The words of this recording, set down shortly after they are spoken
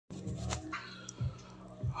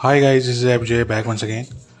Hi guys, this is FJ back once again.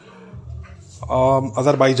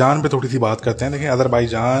 Azerbaijan पे थोड़ी सी बात करते हैं। देखिए,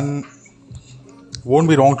 Azerbaijan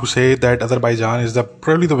won't be wrong to say that Azerbaijan is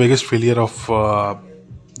probably the biggest failure of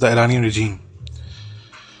the Iranian regime.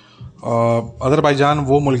 Azerbaijan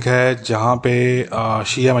वो मुल्क है जहाँ पे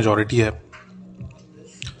शिया मेजॉरिटी है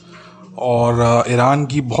और ईरान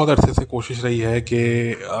की बहुत अरसे से कोशिश रही है कि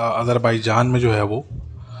अज़रबैजान में जो है वो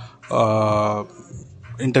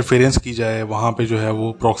इंटरफेरेंस की जाए, वहाँ पे जो है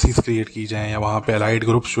वो प्रॉक्सीज क्रिएट की जाएं या वहाँ पे अलाइड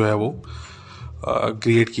ग्रुप्स जो है वो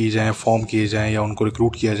क्रिएट किए जाएं, फॉर्म किए जाएं या उनको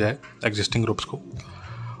रिक्रूट किया जाए एग्जिस्टिंग ग्रुप्स को।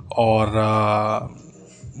 और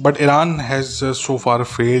but Iran has so far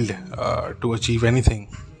failed to achieve anything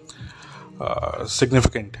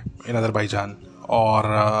significant in Azerbaijan. और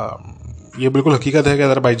ये बिल्कुल हकीकत है कि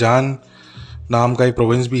अज़रबैजान नाम का एक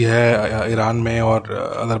प्रोविंस भी है ईरान में और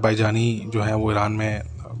अज़रबैजानी जो है वो ईरान में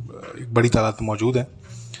एक बड़ी तादाद में मौजूद है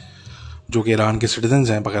जो कि ईरान के सिटीजन्स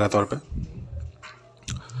हैं बकायदा तौर पे।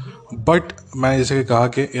 बट मैंने जैसे कि कहा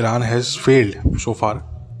कि Iran has failed so far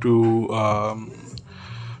to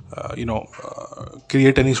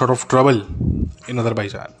create any sort of trouble in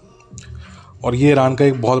Azerbaijan, और ये ईरान का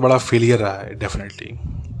एक बहुत बड़ा फेलियर रहा है डेफिनेटली।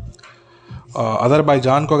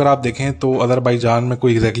 अज़रबैजान को अगर आप देखें तो अज़रबैजान में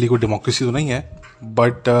कोई एग्जैक्टली कोई डेमोक्रेसी तो नहीं है,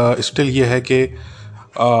 बट स्टिल ये है कि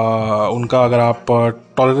उनका अगर आप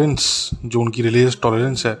टॉलरेंस, जो उनकी रिलीजियस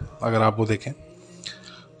टॉलरेंस है, अगर आप वो देखें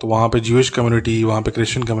तो वहाँ पे ज्यूइश कम्युनिटी, वहाँ पे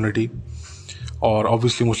क्रिश्चियन कम्युनिटी और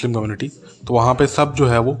ऑब्वियसली मुस्लिम कम्युनिटी, तो वहाँ पे सब जो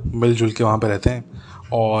है वो मिलजुल के वहाँ पे रहते हैं।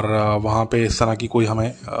 और वहाँ पे इस तरह की कोई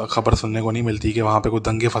हमें ख़बर सुनने को नहीं मिलती कि वहाँ पे कोई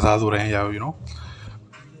दंगे फसाद हो रहे हैं या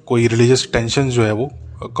कोई रिलीजियस टेंशन जो है वो,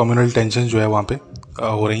 कम्युनल टेंशन जो है वहाँ पे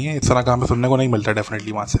हो रही हैं। इस तरह का हमें सुनने को नहीं मिलता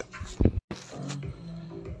डेफिनेटली वहाँ से।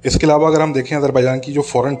 इसके अलावा अगर हम देखें अज़रबैजान की जो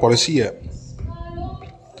फॉरेन पॉलिसी है,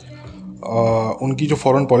 उनकी जो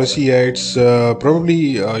फॉरेन पॉलिसी है, it's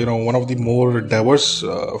probably one of the more diverse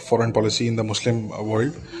foreign policy in the Muslim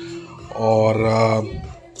world. और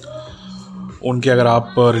उनके अगर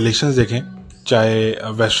आप रिलेशंस देखें, चाहे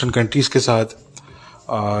वेस्टर्न कंट्रीज़ के साथ,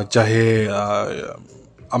 चाहे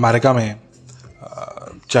अमेरिका में,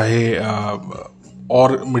 चाहे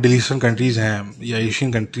और मिडिल ईस्टर्न कंट्रीज़ हैं या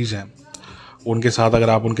एशियन कंट्रीज़ हैं, उनके साथ अगर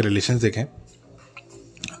आप उनके रिलेशंस देखें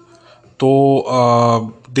तो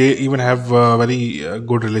they even have very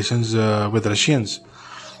good relations with Russians.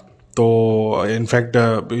 तो in fact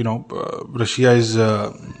Russia is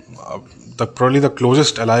probably the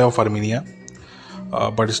closest ally of Armenia,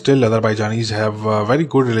 but still Azerbaijanis have very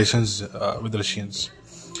good relations with Russians.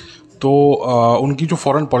 तो उनकी जो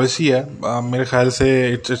फॉरेन पॉलिसी है, मेरे ख्याल से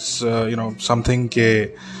इट्स समथिंग के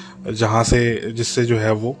जहाँ से जिससे जो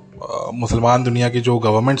है वो मुसलमान दुनिया की जो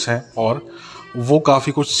गवर्नमेंट्स हैं और वो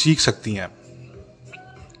काफ़ी कुछ सीख सकती हैं।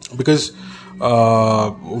 Because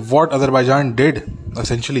what Azerbaijan did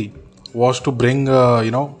essentially was to bring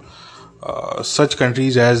such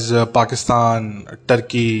countries as Pakistan,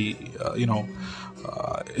 Turkey,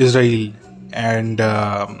 Israel, and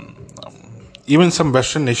even some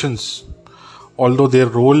Western nations, although their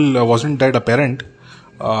role wasn't that apparent,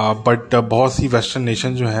 but बहुत सी वेस्टर्न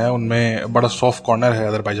नेशन जो हैं उनमें बड़ा सॉफ्ट कॉर्नर है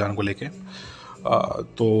अज़रबैजान को लेके।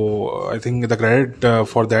 तो I think the credit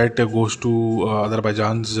for that goes to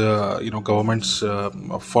Azerbaijan's governments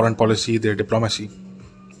foreign policy, their diplomacy.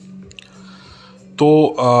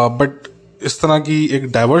 तो बट इस तरह की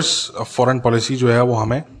एक डाइवर्स फॉरेन पॉलिसी जो है वो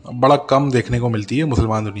हमें बड़ा कम देखने को मिलती है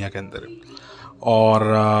मुसलमान दुनिया के अंदर। और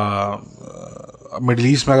मिडल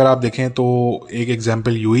ईस्ट में अगर आप देखें तो एक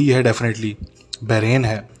एग्जांपल यूएई है, डेफिनेटली बहरीन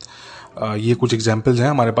है, ये कुछ एग्जांपल्स हैं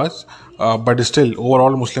हमारे पास। बट स्टिल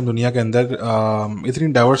ओवरऑल मुस्लिम दुनिया के अंदर इतनी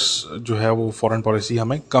डाइवर्स जो है वो फॉरेन पॉलिसी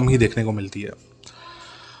हमें कम ही देखने को मिलती है।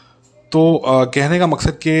 तो कहने का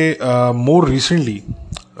मकसद कि more recently,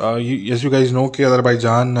 as you guys know कि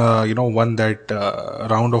Azerbaijan won that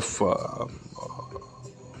round of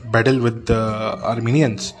battle with the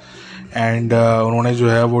Armenians, and उन्होंने जो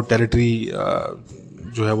है वो टेरिटरी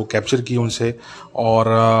जो है वो कैप्चर की उनसे। और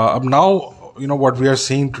अब now what we are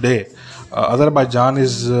seeing today, Azerbaijan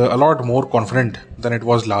is a lot more confident than it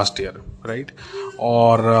was last year, right?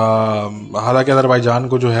 और हालांकि अज़रबैजान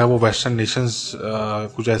को जो है वो वेस्टर्न नेशंस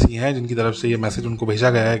कुछ ऐसी हैं जिनकी तरफ से ये मैसेज उनको भेजा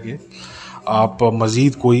गया है कि आप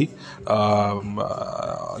मज़ीद कोई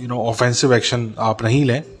ऑफेंसिव एक्शन आप नहीं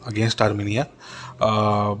लें against Armenia.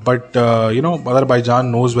 But Azerbaijan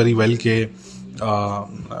knows very well के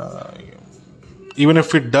इवन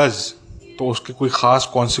इफ इट डज तो उसके कोई ख़ास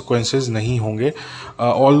कॉन्सिक्वेंसेस नहीं होंगे।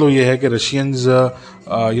 ऑल्दो ये है कि Russians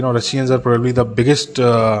are probably the biggest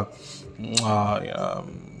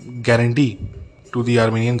guarantee to the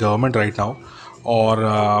Armenian government right now. और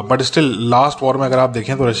बट स्टिल लास्ट वॉर में अगर आप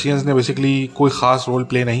देखें तो रशियंस ने बेसिकली कोई ख़ास रोल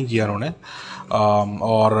प्ले नहीं किया उन्होंने,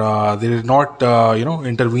 और they did not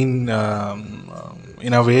intervene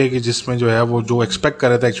in a way कि जिसमें जो है वो जो एक्सपेक्ट कर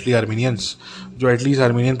रहे थे एक्चुअली आर्मीनियंस, जो एटलीस्ट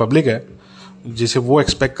आर्मीनियन पब्लिक है जिसे वो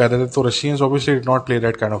एक्सपेक्ट कर रहे थे, तो Russians obviously did not play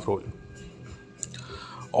that kind of role.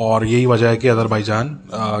 और यही वजह है कि अज़रबैजान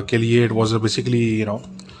के लिए it was basically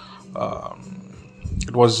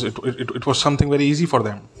it was something very easy for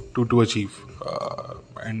them to achieve,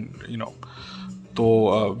 and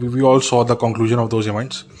we all saw the conclusion of those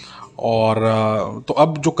events. और तो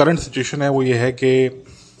अब जो करंट सिचुएशन है वो ये है कि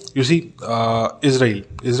you see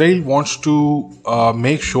Israel wants to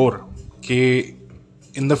make sure कि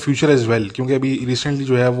in the future as well, क्योंकि अभी रिसेंटली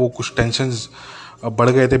जो है वो कुछ टेंशंस बढ़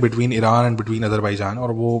गए थे between Iran and between Azerbaijan,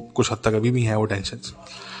 और वो कुछ हद तक अभी भी हैं वो टेंशंस।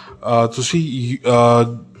 तो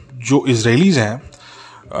जो इजरायलीज़ हैं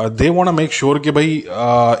they want to make sure कि भाई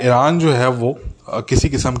ईरान जो है वो किसी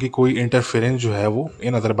किस्म की कोई इंटरफेरेंस जो है वो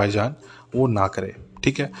इन अज़रबैजान वो ना करे,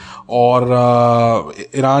 ठीक है। और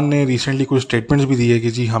ईरान ने रिसेंटली कुछ स्टेटमेंट्स भी दिए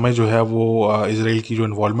कि जी हमें जो है वो इसराइल की जो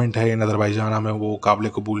इन्वॉल्वमेंट है इन अज़रबैजान हमें वो काबिल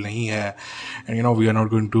कबूल नहीं है, and we are not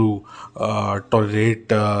going to tolerate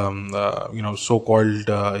so called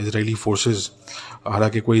Israeli forces.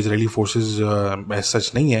 हालांकि कोई इसराइली फोर्सेस एज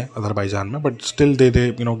सच नहीं है अज़रबैजान में, but still they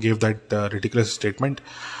give that ridiculous statement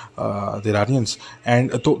the Iranians.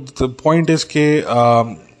 And तो द पॉइंट इज़ के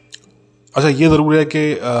अच्छा ये ज़रूर है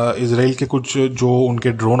कि इसराइल के कुछ जो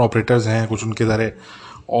उनके ड्रोन ऑपरेटर्स हैं, कुछ उनके ज़रे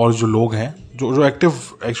और जो लोग हैं जो एक्टिव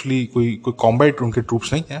एक्चुअली कोई कॉम्बैट उनके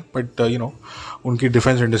ट्रूप्स नहीं हैं, बट उनकी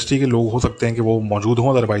डिफेंस इंडस्ट्री के लोग हो सकते हैं कि वो मौजूद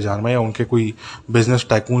हों अज़रबैजान में, या उनके कोई बिजनेस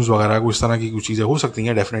टाइकून्स वगैरह कुछ इस तरह की कुछ चीज़ें हो सकती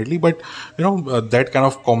हैं definitely, but that kind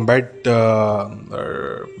of combat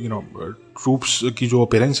troops की जो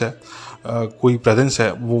अपीयरेंस है, कोई प्रेजेंस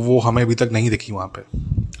है, वो हमें अभी तक नहीं दिखी वहाँ पे,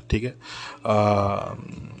 ठीक है।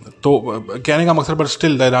 तो कहने का मकसद, but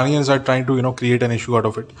still the Iranians are trying to create an issue out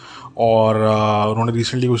of it. और उन्होंने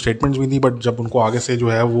रिसेंटली कुछ स्टेटमेंट्स भी दी, बट जब उनको आगे से जो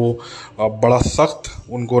है वो बड़ा सख्त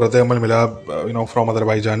उनको रद्द-ए-अमल मिला from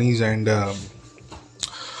Azerbaijanis and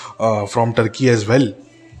from Turkey as well,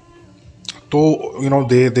 तो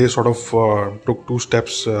they sort of took 2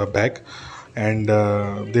 steps back and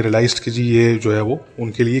they realised कि जी ये जो है वो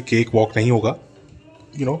उनके लिए केक वॉक नहीं होगा।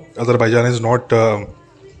 अज़रबैजान इज़ नॉट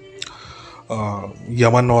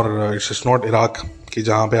यमन और इट्स नॉट इराक कि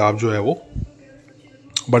जहाँ पे आप जो है वो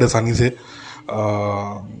बड़े आसानी से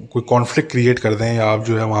कोई कॉन्फ्लिक्ट क्रिएट कर दें, या आप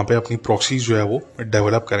जो है वहाँ पे अपनी प्रॉक्सीज जो है वो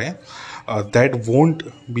डेवलप करें। That won't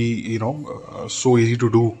be so easy to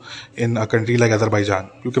do in a country like Azerbaijan,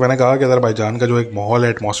 क्योंकि मैंने कहा कि अज़रबैजान का जो एक माहौल है,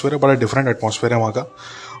 एटमॉस्फेयर है, बड़ा डिफरेंट एटमॉस्फेयर है वहाँ का,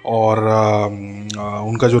 और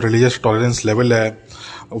उनका जो रिलीजियस टॉलरेंस लेवल है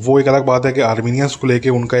वो एक अलग बात है कि आर्मीनियंस को लेके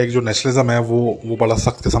उनका एक जो नेशनलिज्म है वो बड़ा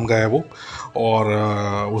सख्त किस्म का है वो, और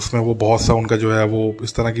उसमें वो बहुत सा उनका जो है वो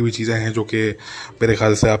इस तरह की भी चीज़ें हैं जो कि मेरे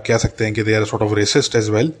ख्याल से आप कह सकते हैं कि they are sort of resist as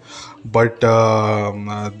well, but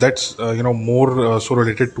that's more so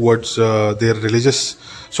related towards their religious,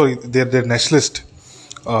 sorry there nationalist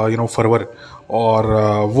fervour. और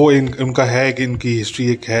वो उनका है कि इनकी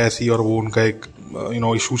हिस्ट्री एक है ऐसी, और वो उनका एक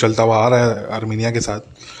इशू चलता हुआ आ रहा है आर्मीनिया के साथ।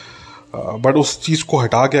 बट उस चीज़ को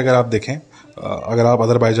हटा के अगर आप देखें, अगर आप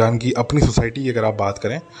अज़रबैजान की अपनी सोसाइटी की अगर आप बात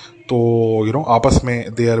करें, तो आपस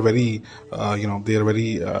में दे आर वेरी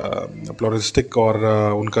प्लुरलिस्टिक, और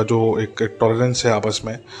उनका जो एक टॉलरेंस है आपस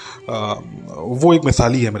में वो एक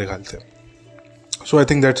मिसाली है मेरे ख्याल से। So I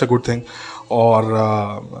think that's a good thing. और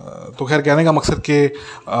तो खैर कहने का मकसद कि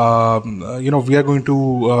we are going to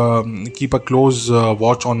keep a close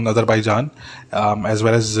watch on Azerbaijan as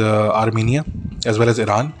well as Armenia as well as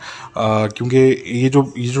Iran, क्योंकि ये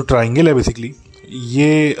जो ट्रायंगल है बेसिकली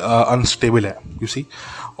ये अनस्टेबल है, यू सी।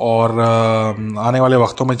 और आने वाले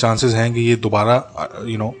वक्तों में चांसेस हैं कि ये दोबारा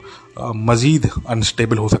मज़ीद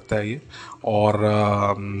अनस्टेबल हो सकता है ये, और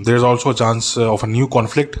there is also a chance of a new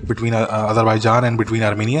conflict between Azerbaijan and between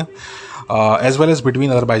Armenia as well as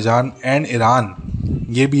between Azerbaijan and Iran.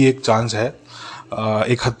 ये भी एक चांस है,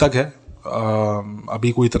 एक हद तक है।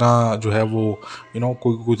 अभी कोई इतना जो है वो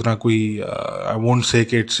कोई इतना आई वोंट से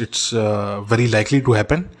कि it's very likely to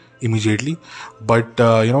happen immediately, but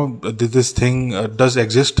this thing does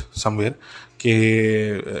exist somewhere कि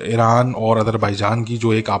ईरान और अज़रबैजान की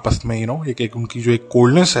जो एक आपस में एक उनकी जो एक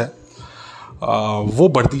कोल्डनेस है वो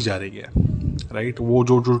बढ़ती जा रही है, राइट। वो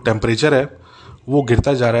जो टेम्परेचर है वो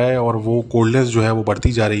गिरता जा रहा है, और वो कोल्डनेस जो है वो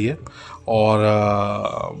बढ़ती जा रही है, और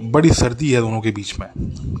बड़ी सर्दी है दोनों के बीच में,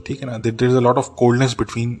 ठीक है ना। There is a lot of coldness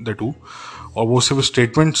between the two, और वो सिर्फ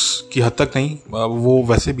स्टेटमेंट्स की हद तक नहीं, वो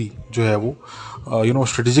वैसे भी जो है वो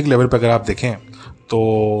स्ट्रेटेजिक लेवल पर अगर आप देखें तो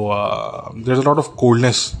there is a lot of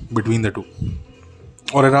coldness between the two.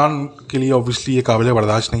 और ईरान के लिए ऑब्वियसली ये काबिल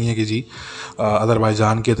बर्दाश्त नहीं है कि जी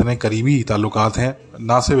अज़रबैजान के इतने करीबी ताल्लुकात हैं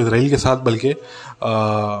ना सिर्फ इसराइल के साथ बल्कि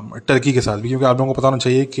टर्की के साथ भी, क्योंकि आप लोगों को पता होना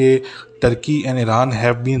चाहिए कि Turkey and Iran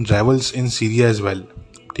have been rivals in Syria as well.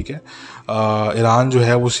 ठीक है, ईरान जो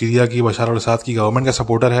है वो सीरिया की बशार अल असद की गवर्नमेंट का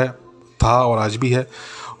सपोर्टर है, था और आज भी है,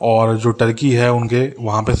 और जो टर्की है उनके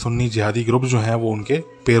वहाँ पे सुन्नी जिहादी ग्रुप जो हैं वो उनके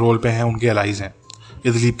पेरोल पे हैं, उनके एलाइज हैं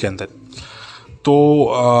इदलीब के अंदर। तो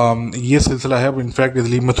ये सिलसिला है। इनफैक्ट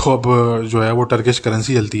इदलीब में तो अब जो है वो टर्किश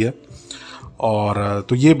करेंसी चलती है, और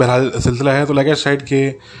तो ये बहरहाल सिलसिला है। तो लाइक आई सेड के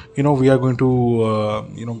we are going to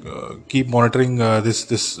keep monitoring this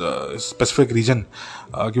specific region,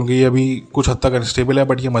 क्योंकि ये अभी कुछ हद तक अनस्टेबल है,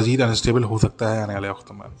 बट ये मज़ीद अनस्टेबल हो सकता है आने वाले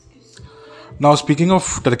वक्त में। Now speaking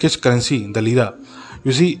of Turkish currency, the lira,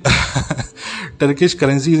 you see Turkish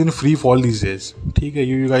currency is in free fall these days. ठीक है,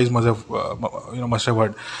 you guys must have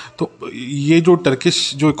heard. तो ये जो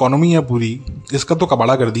टर्किश जो इकोनॉमी है पूरी, इसका तो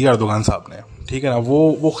कबाड़ा कर दिया अर्दोगान साहब ने। ठीक है ना,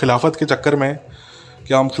 वो खिलाफत के चक्कर में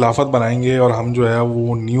कि हम खिलाफत बनाएंगे और हम जो है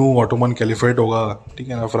वो न्यू ऑटोमन कैलिफेट होगा। ठीक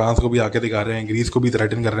है ना, फ्रांस को भी आके दिखा रहे हैं, ग्रीस को भी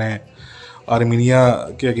थ्रेटन कर रहे हैं, आर्मीनिया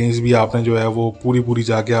के अगेंस्ट भी आपने जो है वो पूरी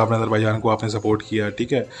जाके आपने अज़रबैजान को आपने सपोर्ट किया।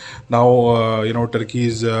 ठीक है, now Turkey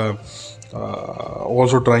is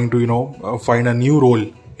also trying to find a new role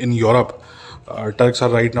in Europe. Turks are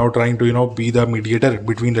right now trying to be the mediator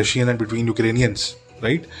between Russians and between Ukrainians,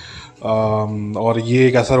 right? और ये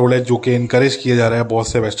एक ऐसा रोल है जो कि इनकरेज किया जा रहा है बहुत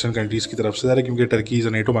से वेस्टर्न कंट्रीज़ की तरफ से जा रहा है, क्योंकि Turkey is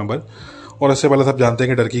a NATO member. और इससे पहले सब जानते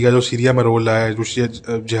हैं कि टर्की का जो सीरिया में रोल रहा है, जो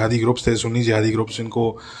जिहादी ग्रुप्स थे, सुन्नी जिहादी ग्रुप्स, जिनको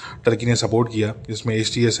टर्की ने सपोर्ट किया, जिसमें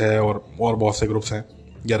HTS है और बहुत से ग्रुप्स हैं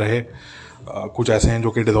या रहे, कुछ ऐसे हैं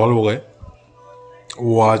जो कि डिज़ोल्व हो गए,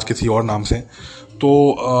 वो आज किसी और नाम से। तो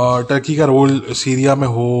टर्की का रोल सीरिया में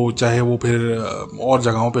हो, चाहे वो फिर और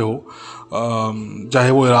जगहों पे हो,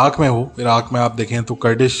 चाहे वो इराक़ में हो। इराक़ में आप देखें तो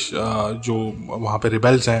कर्डिश जो वहाँ पे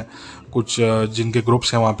रिबेल्स हैं, कुछ जिनके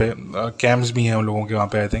ग्रुप्स हैं वहाँ पे, कैंप्स भी हैं उन लोगों के वहाँ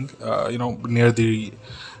पे, I think near the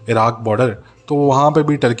Iraq border. तो वहाँ पे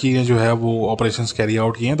भी टर्की ने जो है वो ऑपरेशंस कैरी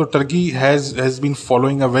आउट किए हैं। तो Turkey has been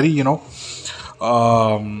following a very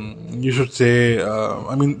you should say,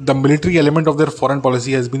 I mean, the military element of their foreign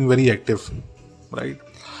policy has been very active, right?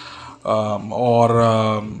 और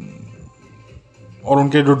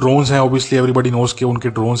उनके जो ड्रोन्स हैं, ऑब्वियसली एवरीबडी नोज के उनके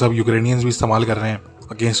ड्रोन्स अब यूक्रेनियंस भी इस्तेमाल कर रहे हैं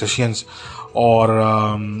अगेंस्ट रशियंस, और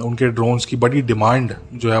उनके ड्रोन्स की बड़ी डिमांड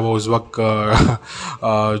जो है वो इस वक्त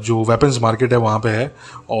जो वेपन्स मार्केट है वहाँ पे है।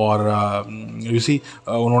 और यू सी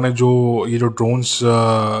उन्होंने जो ये जो ड्रोन्स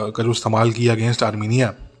का जो इस्तेमाल किया against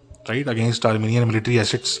Armenia, right, against Armenian military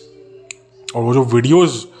assets, और वो जो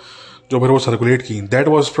वीडियोस जो फिर वो सर्कुलेट की, that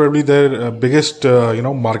was probably their biggest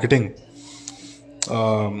marketing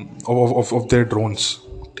of their drones.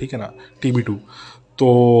 ठीक है ना, TB2। तो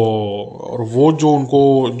और वो जो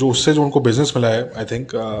उनको जो उससे जो उनको बिजनेस मिला है, आई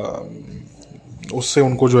थिंक उससे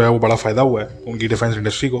उनको जो है वो बड़ा फ़ायदा हुआ है उनकी डिफेंस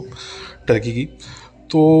इंडस्ट्री को, टर्की की।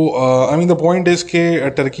 तो I mean the point is के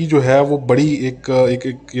टर्की जो है वो बड़ी एक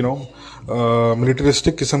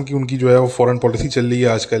मिलिटरिस्टिक किस्म की उनकी जो है वो फॉरेन पॉलिसी चल रही है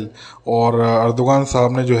आजकल। और अर्दोगान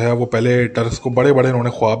साहब ने जो है वो पहले टर्क्स को बड़े उन्होंने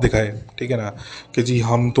ख्वाब दिखाए, ठीक है ना, कि जी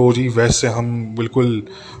हम तो जी वेस्ट से हम बिल्कुल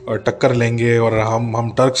टक्कर लेंगे और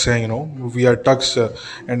हम टर्क्स हैं, we are Turks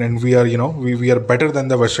and we are we are better than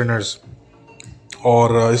the westerners.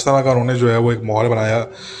 और इस तरह का उन्होंने जो है वो एक माहौल बनाया,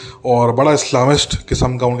 और बड़ा इस्लामिस्ट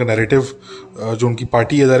किस्म का उनका नैरेटिव, जो उनकी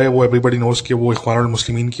पार्टी इधर है वो एवरीबडी नोज़ के वो इख्वानुल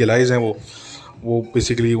मुस्लिमीन की एलाइज हैं, वो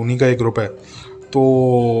बेसिकली उन्हीं का एक ग्रुप है। तो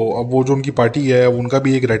अब वो जो उनकी पार्टी है उनका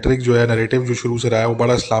भी एक रेटरिक जो है, नैरेटिव जो शुरू से रहा है वो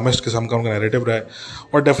बड़ा इस्लामिस्ट किस्म का उनका नैरेटिव रहा है।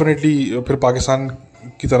 और डेफिनेटली फिर पाकिस्तान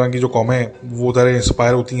की तरह की जो कौमें हैं वो तरह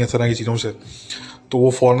इंस्पायर होती हैं इस तरह की चीज़ों से, तो वो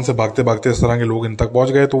फ़ौरन से भागते इस तरह के लोग इन तक पहुंच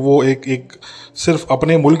गए। तो वो एक सिर्फ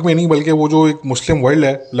अपने मुल्क में नहीं बल्कि वो जो एक मुस्लिम वर्ल्ड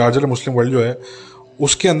है, लार्जर मुस्लिम वर्ल्ड जो है,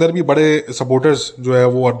 उसके अंदर भी बड़े सपोर्टर्स जो है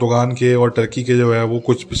वो अर्दोगान के और टर्की के जो है वो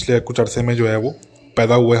पिछले कुछ अरसे में जो है वो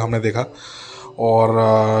पैदा हुए, हमने देखा।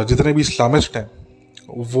 और जितने भी इस्लामिस्ट हैं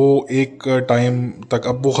वो एक टाइम तक,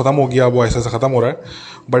 अब वो ख़त्म हो गया, वो ऐसे ख़त्म हो रहा है,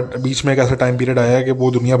 बट बीच में एक ऐसा टाइम पीरियड आया कि वो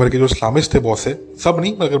दुनिया भर के जो इस्लामिस्ट थे, बहुत से, सब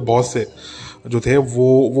नहीं मगर बहुत से जो थे,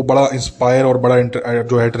 वो बड़ा इंस्पायर और बड़ा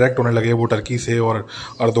जो है अट्रैक्ट होने लगे वो टर्की से और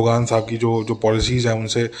अर्दोगान साहब की जो पॉलिसीज़ हैं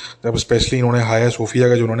उनसे। जब स्पेशली इन्होंने हाया सोफिया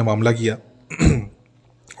का जो उन्होंने मामला किया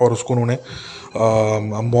और उसको उन्होंने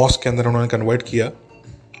मॉस्क के अंदर उन्होंने कन्वर्ट किया,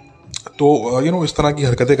 तो इस तरह की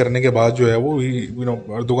हरकतें करने के बाद जो है वो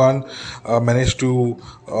Erdogan manage to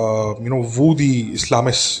woo the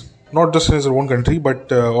Islamist, not just in his own country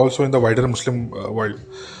but also in the wider Muslim world.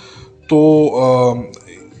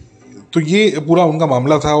 तो ये पूरा उनका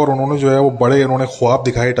मामला था, और उन्होंने जो है वो उन्होंने ख्वाब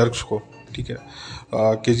दिखाए टर्क्स को, ठीक है।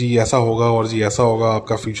 कि जी ऐसा होगा और जी ऐसा होगा,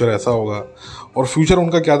 आपका फ्यूचर ऐसा होगा। और फ्यूचर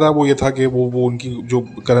उनका क्या था, वो ये था कि वो उनकी जो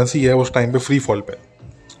करेंसी है उस टाइम पे फ्री फॉल पे,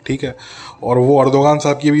 ठीक है। और वो अर्दोगान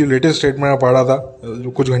साहब की भी लेटेस्ट स्टेटमेंट मैं पढ़ रहा था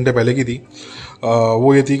जो कुछ घंटे पहले की थी,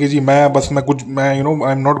 वो ये थी कि जी मैं I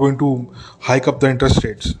am not going to hike up the interest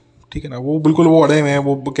rates, ठीक है ना। वो बिल्कुल वो अड़े हुए हैं,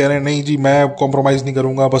 वो कह रहे हैं नहीं जी मैं कॉम्प्रोमाइज़ नहीं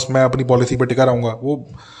करूँगा, बस मैं अपनी पॉलिसी पर टिका रहूँगा। वो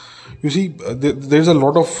you see, there's a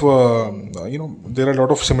lot of there are a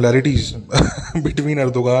lot of similarities between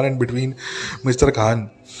Erdogan and between Mr. Khan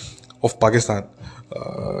of Pakistan,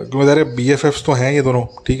 क्योंकि ज़रा BFFs तो हैं ये दोनों,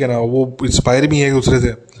 ठीक है ना। वो इंस्पायर भी हैं एक दूसरे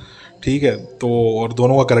से, ठीक है। तो और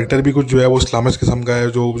दोनों का करेक्टर भी कुछ जो है वो इस्लामिस्ट किस्म का है।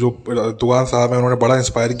 जो जो अर्दोगान साहब हैं उन्होंने बड़ा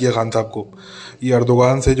इंस्पायर किया खान साहब को। ये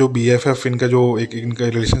अर्दोगान से जो BFF इनका जो एक इनका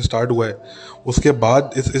रिलेशन स्टार्ट हुआ है, उसके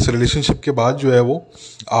बाद इस रिलेशनशिप के बाद जो है वो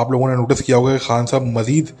आप लोगों ने नोटिस किया होगा कि खान साहब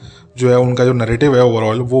मज़ीद जो है उनका जो नैरेटिव है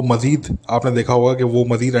ओवरऑल, वो मज़ीद आपने देखा होगा कि वो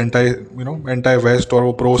मज़ीद एंटाई वेस्ट और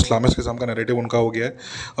वो प्रो इस्लामिस्ट किस्म का नैरेटिव उनका हो गया है।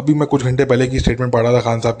 अभी मैं कुछ घंटे पहले की स्टेटमेंट पढ़ रहा था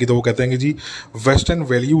खान साहब की, तो वो कहते हैं कि जी वेस्टर्न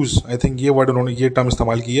वैल्यूज़, आई थिंक ये वर्ड उन्होंने ये टर्म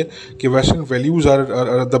इस्तेमाल की है कि western values are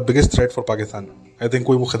the biggest threat for Pakistan. I think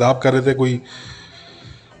कोई वो खिताब कर रहे थे कोई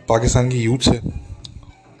पाकिस्तान की यूथ से।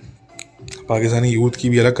 पाकिस्तानी यूथ की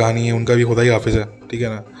भी अलग कहानी है, उनका भी खुदा ही हाफिज़ है, ठीक है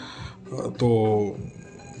ना। तो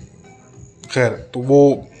खैर, तो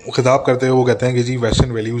वो खिताब करते हुए वो कहते हैं कि जी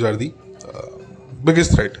western values are the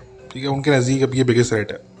biggest threat, ठीक है। उनके नज़दीक अब ये बिगेस्ट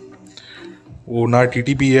थ्रेट है। वो ना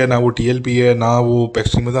TTP है, ना वो TLP है, ना वो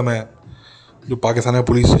एक्सट्रीमिज़म है जो पाकिस्तान में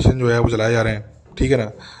पुलिस स्टेशन जो है वो चलाए जा रहे हैं, ठीक है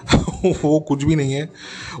ना। वो कुछ भी नहीं है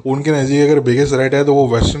उनके नज़दीक। अगर बिगेस्ट थ्रेट है तो वो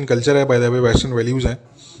वेस्टर्न कल्चर है, bye the way western values हैं,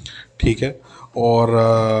 ठीक है। और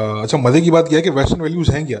अच्छा, मज़े की बात क्या है कि वेस्टर्न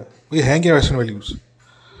वैल्यूज़ हैं क्या, ये हैं क्या वेस्टर्न वैल्यूज़?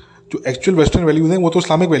 जो एक्चुअल वेस्टर्न वैल्यूज़ हैं वो तो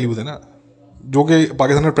इस्लामिक वैल्यूज़ है ना, जो कि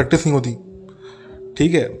पाकिस्तान में प्रैक्टिस नहीं होती,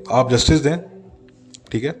 ठीक है। आप जस्टिस दें,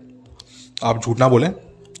 ठीक है, आप झूठ ना बोलें,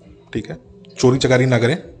 ठीक है, चोरी चकारी ना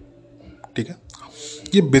करें, ठीक है।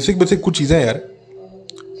 ये बेसिक बेसिक कुछ चीज़ें हैं यार,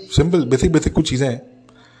 सिंपल बेसिक बेसिक कुछ चीज़ें हैं।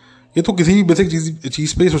 ये तो किसी भी बेसिक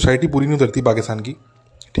चीज़ पे सोसाइटी पूरी नहीं उतरती पाकिस्तान की,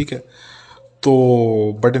 ठीक है। तो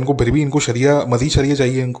बट इनको फिर भी इनको शरिया, मज़ीद शरिया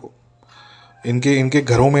चाहिए इनको। इनके इनके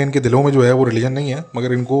घरों में, इनके दिलों में जो है वो रिलीजन नहीं है,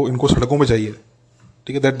 मगर इनको इनको सड़कों पे चाहिए,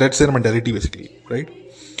 ठीक है। That's there mentality basically, right.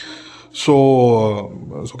 सो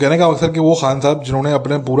कहने का मकसद कि वो खान साहब जिन्होंने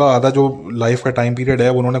अपने पूरा आधा जो लाइफ का टाइम पीरियड है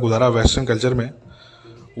वो उन्होंने गुजारा वेस्टर्न कल्चर में,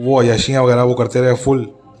 वो अयाशियाँ वगैरह वो करते रहे फुल।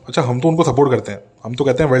 अच्छा, हम तो उनको सपोर्ट करते हैं, हम तो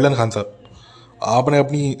कहते हैं वेल डन खान साहब, आपने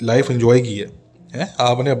अपनी लाइफ एंजॉय की है,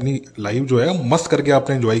 आपने अपनी लाइफ जो है मस्त करके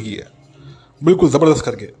आपने एंजॉय की है, बिल्कुल ज़बरदस्त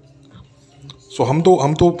करके। सो हम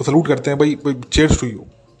तो सल्यूट करते हैं भाई, चेयर्स टू यू,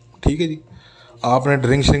 ठीक है जी। आपने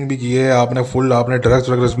ड्रिंक श्रिंक भी की है, आपने ड्रग्स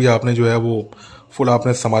वगैरह भी आपने जो है वो फुल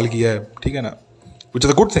आपने इस्तेमाल किया है, ठीक है ना। Which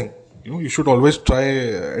is a good thing, you should always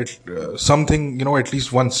try something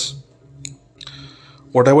at least once,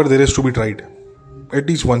 what ever there is to be tried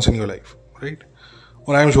at least once in your life, right.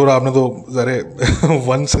 और आई एम श्योर आपने तो ज़रे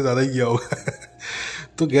वन से ज़्यादा ही किया होगा।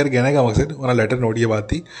 तो खैर, कहने का मकसद ऑन अ लेटर नोट ये बात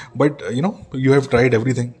थी, but you have tried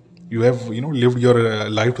everything, you have lived your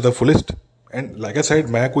life to the fullest. And like I said,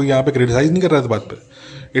 मैं कोई यहाँ पे क्रिटिसाइज नहीं कर रहा इस बात पे,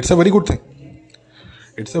 it's a very good thing,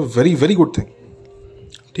 it's a very very good thing,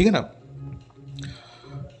 ठीक है ना।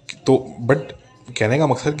 तो बट कहने का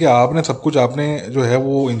मकसद कि आपने सब कुछ आपने जो है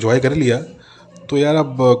वो इन्जॉय कर लिया, तो यार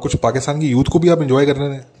अब कुछ पाकिस्तान की यूथ को भी आप इन्जॉय करने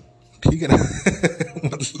दें, ठीक है ना।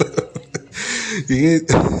 मतलब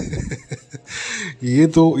ये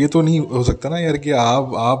तो नहीं हो सकता ना यार कि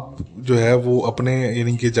आप जो है वो अपने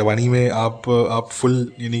यानी कि जवानी में आप फुल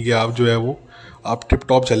यानी कि आप जो है वो आप टिप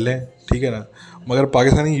टॉप चल रहे हैं, ठीक है ना। मगर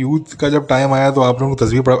पाकिस्तानी यूथ का जब टाइम आया तो आप लोगों को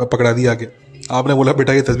तस्वीर पकड़ा दी आके, आपने बोला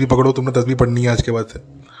बेटा ये तस्वीर पकड़ो, तुमने तस्वीर पढ़नी है आज के बाद से,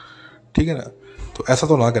 ठीक है ना। तो ऐसा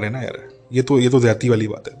तो ना करें ना यार, ये तो ज़्यादती वाली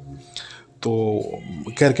बात है। तो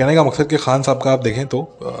खैर, कहने का मकसद कि खान साहब का आप देखें तो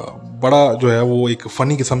बड़ा जो है वो एक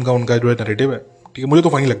फ़नी किस्म का उनका जो है नैरेटिव है, ठीक है। मुझे तो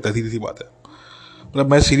फ़नी लगता है, सीधी सी बात है।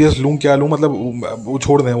 मतलब मैं सीरियस लूँ क्या लूँ, मतलब वो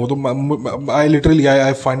छोड़ दें, वो तो I literally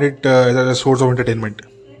I find it source of entertainment,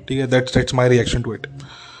 ठीक है। That's my reaction to it.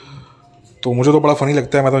 तो मुझे तो बड़ा फ़नी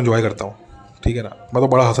लगता है, मैं तो इन्जॉय करता हूँ, ठीक है ना। मैं तो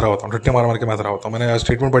बड़ा हंस रहा होता हूँ, ठट्टे मार मार के मैं हंस रहा होता हूँ। मैंने आज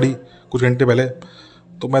स्टेटमेंट पढ़ी कुछ घंटे पहले,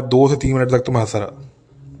 तो मैं 2 से 3 मिनट तक तो मैं हंस रहा,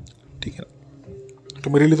 ठीक है ना। तो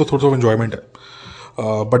मेरे लिए तो थोड़ा सा इन्जॉयमेंट है।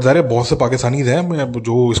 बट ज़ाहिर बहुत से पाकिस्तानीज़ हैं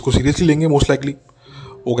जो इसको सीरियसली लेंगे मोस्ट लाइकली।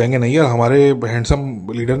 वो कहेंगे नहीं यार, हमारे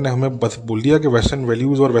हैंडसम लीडर ने हमें बस बोल दिया कि वेस्टर्न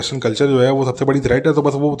वैल्यूज़ और वेस्टर्न कल्चर जो है वो सबसे बड़ी थ्रेट है, तो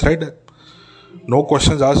बस वो थ्रेट है, नो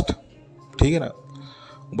क्वेश्चन आस्क्ड, ठीक है ना।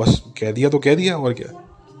 बस कह दिया तो कह दिया, और क्या।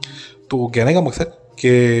 तो कहने का मकसद कि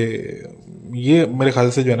ये मेरे ख्याल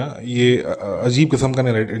से जो है ना, ये अजीब किस्म का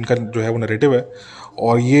इनका जो है वो नैरेटिव है।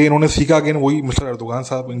 और ये इन्होंने सीखा, अगेन वही मिस्टर अर्दोगान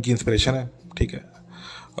साहब इनकी इंस्पिरेशन है, ठीक है।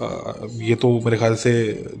 ये तो मेरे ख्याल से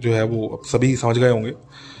जो है वो अब सभी समझ गए होंगे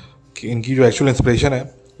कि इनकी जो एक्चुअल इंस्पिरेशन है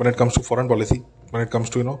when it comes to foreign policy, when it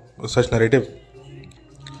comes to such narrative,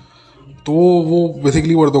 तो वो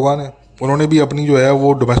बेसिकली वो अर्दोगान है। उन्होंने भी अपनी जो है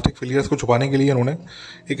वो डोमेस्टिक फेलियर्स को छुपाने के लिए उन्होंने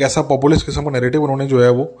एक ऐसा पॉपुलिस्ट किस्म का नैरेटिव उन्होंने जो है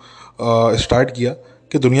वो स्टार्ट किया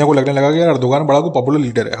कि दुनिया को लगने लगा कि यार अर्दोगान बड़ा कोई पॉपुलर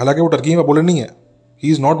लीडर है, हालांकि वो टर्की में पॉपुलर नहीं है।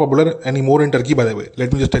 He is not popular any more in Turkey bye the way,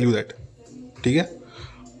 let me just tell you that. ठीक है,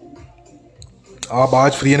 आप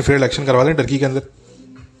आज फ्री एंड फेयर इलेक्शन करवा दें टर्की के अंदर,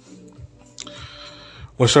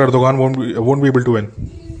 mister Erdogan won't be able to win.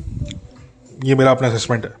 ये मेरा अपना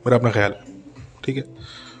असेसमेंट है, मेरा अपना ख्याल है। ठीक है,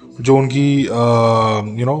 जो उनकी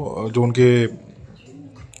जो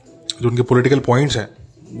उनके पॉलिटिकल पॉइंट्स हैं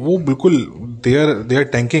वो बिल्कुल they are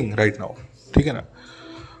tanking right now. ठीक है ना,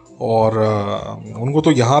 और उनको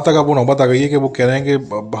तो यहाँ तक अब वो नौबत आ गई है कि वो कह रहे हैं कि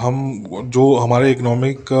हम जो हमारे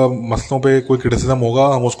इकोनॉमिक मसलों पे कोई क्रिटिसिज्म होगा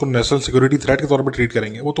हम उसको नेशनल सिक्योरिटी थ्रेट के तौर पे ट्रीट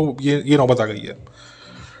करेंगे। वो तो ये नौबत आ गई है।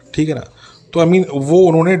 ठीक है ना, तो आई मीन वो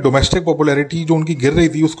उन्होंने डोमेस्टिक पॉपुलैरिटी जो उनकी गिर रही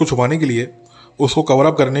थी उसको छुपाने के लिए, उसको कवर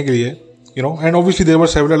अप करने के लिए, and obviously there were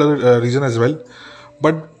several other reason as well,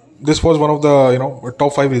 but this was one of the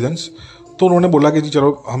top 5 reasons. तो उन्होंने बोला कि जी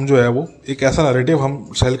चलो हम जो है वो एक ऐसा नैरेटिव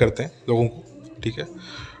हम सेल करते हैं लोगों को, ठीक है,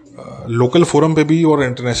 लोकल फोरम पे भी और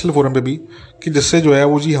इंटरनेशनल फोरम पे भी, कि जिससे जो है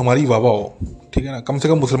वो जी हमारी वाह वाह हो। ठीक है ना, कम से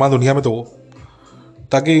कम मुसलमान दुनिया में तो हो,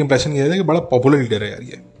 ताकि इंप्रेशन ये है कि बड़ा पॉपुलर लीडर है यार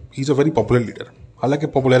ये, he is a very popular leader. हालांकि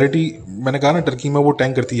पॉपुलैरिटी मैंने कहा ना टर्की में वो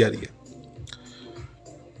टैंक करती जा रही है।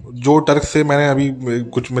 जो टर्क से मैंने अभी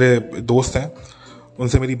कुछ मेरे दोस्त हैं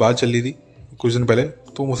उनसे मेरी बात चल रही थी कुछ दिन पहले,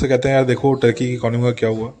 तो मुझसे कहते हैं यार देखो टर्की की इकॉनमी का क्या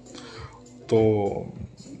हुआ। तो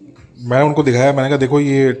मैंने उनको दिखाया, मैंने कहा देखो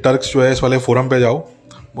ये टर्क्स जो है इस वाले फोरम पे जाओ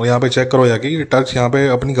और यहाँ पे चेक करो जाके, ये टर्क्स यहाँ पे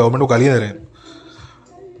अपनी गवर्नमेंट को गालियाँ दे रहे हैं।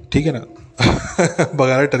 ठीक है ना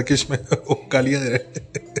बगैर टर्किश में वो गालियाँ दे रहे हैं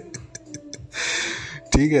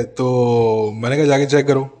ठीक है, तो मैंने कहा जाके चेक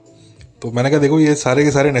करो। तो मैंने कहा देखो ये सारे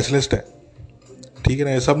के सारे नेशनलिस्ट हैं। ठीक है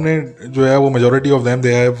ना, ये सब ने जो है वो majority of them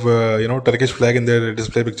they have Turkish flag in their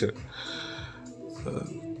display picture.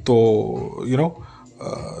 तो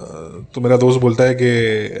तो मेरा दोस्त बोलता है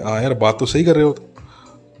कि हाँ यार बात तो सही कर रहे हो।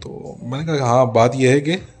 तो मैंने कहा हाँ बात यह है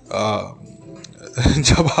कि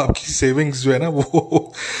जब आपकी सेविंग्स जो है ना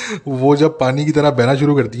वो जब पानी की तरह बहना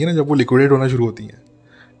शुरू करती है ना, जब वो लिक्विडेट होना शुरू होती हैं,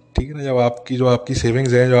 ठीक है ना, जब आपकी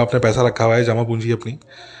सेविंग्स है, जो आपने पैसा रखा हुआ है जमा पूंजी अपनी,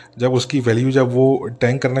 जब उसकी वैल्यू जब वो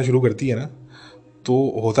टैंक करना शुरू करती है ना,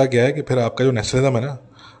 तो होता क्या है कि फिर आपका जो नेशनलिज्म है ना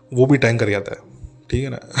वो भी टैंक कर जाता है। ठीक है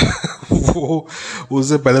ना वो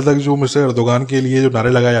उससे पहले तक जो मिस्टर अर्दोगान के लिए जो नारे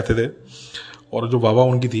लगाए जाते थे और जो वाह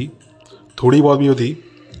उनकी थी थोड़ी बहुत भी जो थी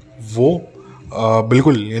वो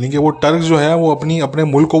बिल्कुल, यानी कि वो टर्क जो है वो अपने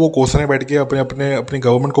मुल्क को वो कोस रहे हैं बैठ के, अपनी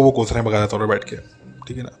गवर्नमेंट को वो कोस रहे हैं बकायदा तौर पर बैठ के।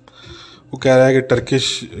 ठीक है ना, वो कह रहा है कि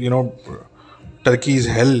Turkey is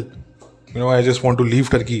hell, I just want to leave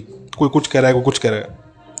Turkey. कोई कुछ कह रहा है, कोई कुछ कह रहा है।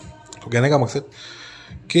 तो कहने का मकसद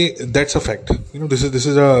कि that's a fact, this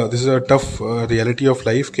is a tough reality of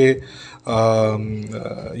life के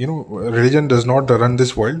religion does not run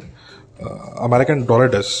this world, American dollar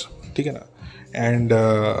does. ठीक है ना, एंड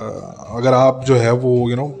अगर आप जो है वो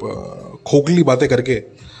खोखली बातें करके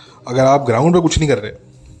अगर आप ग्राउंड पे कुछ नहीं कर रहे,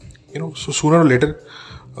 so sooner or later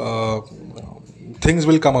things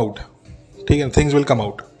will come out. ठीक है, थिंग्स विल कम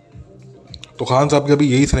आउट। तो खान साहब का भी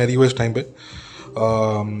यही सिनेरियो है इस टाइम पे।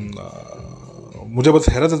 मुझे बस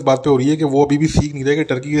हैरत इस बात पे हो रही है कि वो अभी भी सीख नहीं रहे कि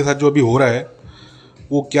टर्की के साथ जो अभी हो रहा है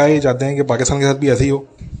वो क्या ये चाहते हैं कि पाकिस्तान के साथ भी ऐसे ही हो।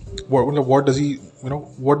 व्हाट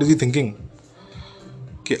डज ही थिंकिंग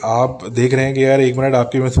कि आप देख रहे हैं कि यार एक मिनट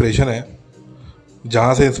आपकी इंस्पिरेशन है,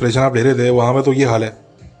 जहाँ से इंस्पिरेशन आप ले रहे थे वहाँ पे तो ये हाल है,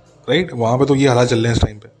 राइट, वहाँ पे तो ये हालात चल रहे हैं इस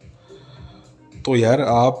टाइम पे। तो यार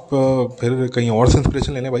आप फिर कहीं और से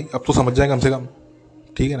इंस्पिरेशन ले लें भाई, अब तो समझ जाए कम से कम।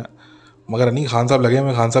 ठीक है ना, मगर नहीं, खान साहब लगे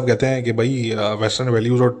हुए। खान साहब कहते हैं कि भाई वेस्टर्न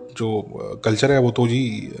वैल्यूज़ और जो कल्चर है वो तो जी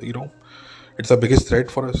it's the biggest threat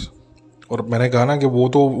for us. और मैंने कहा ना कि वो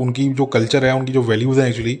तो उनकी जो कल्चर है, उनकी जो वैल्यूज़ हैं,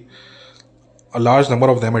 actually a large number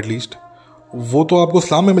of them at least, वो तो आपको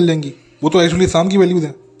इस्लाम में मिल जाएंगी। वो तो एक्चुअली इस्लाम की वैल्यूज़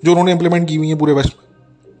हैं जो उन्होंने इंप्लीमेंट की हुई हैं पूरे वेस्ट में।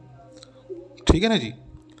 ठीक है ना जी,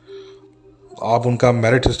 आप उनका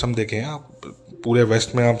मेरिट सिस्टम देखें, आप पूरे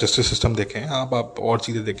वेस्ट में आप जस्टिस सिस्टम देखें, आप और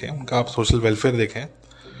चीज़ें देखें, उनका आप सोशल वेलफेयर देखें।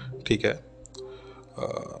 ठीक है,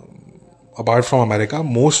 apart from America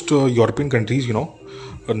most European countries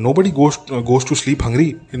nobody goes to sleep hungry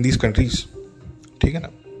in these countries. ठीक है ना,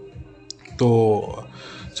 तो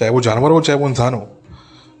चाहे वो जानवर हो चाहे वो इंसान हो।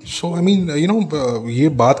 सो आई मीन ये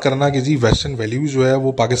बात करना कि जी वेस्टर्न वैल्यूज़ जो है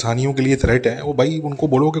वो पाकिस्तानियों के लिए थ्रेट है, वो भाई उनको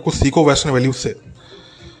बोलो कि कुछ सीखो वेस्टर्न वैल्यूज़ से।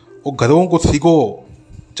 वो गधों कुछ सीखो,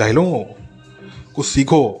 चाहिलों कुछ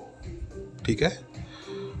सीखो। ठीक है,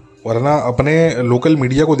 वरना अपने लोकल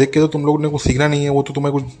मीडिया को देख के तो तुम लोग ने कुछ सीखना नहीं है, वो तो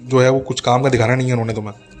तुम्हें कुछ जो है वो कुछ काम का दिखाना नहीं है उन्होंने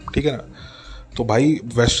तुम्हें, ठीक है ना। तो भाई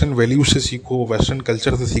वेस्टर्न वैल्यूज से सीखो, वेस्टर्न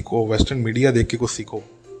कल्चर से सीखो, वेस्टर्न मीडिया देख के कुछ सीखो,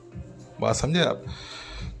 बात समझे आप।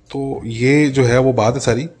 तो ये जो है वो बात है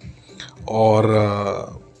सारी। और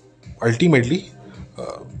अल्टीमेटली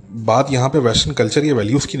बात यहाँ पे वेस्टर्न कल्चर या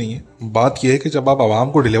वैल्यूज़ की नहीं है, बात ये है कि जब आप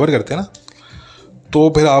आवाम को डिलीवर करते हैं ना, तो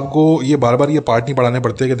फिर आपको ये बार बार ये पार्ट नहीं पढ़ाने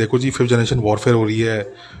पड़ते कि देखो जी 5th जनरेशन वॉरफेयर हो रही है,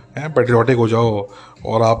 पेट्रियाटिक हो जाओ,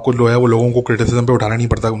 और आपको जो है वो लोगों को क्रिटिसिज्म पे उठाना नहीं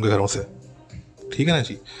पड़ता उनके घरों से, ठीक है ना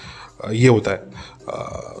जी। ये होता है।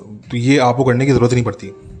 तो ये आपको करने की ज़रूरत नहीं पड़ती,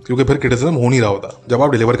 क्योंकि फिर क्रिटिसिज्म हो नहीं रहा होता जब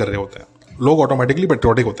आप डिलीवर कर रहे होते हैं। लोग ऑटोमेटिकली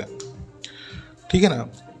पेट्रियाटिक होते हैं, ठीक है ना।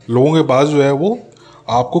 लोगों के पास जो है वो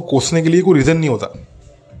आपको कोसने के लिए कोई रीज़न नहीं होता,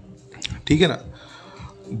 ठीक है ना।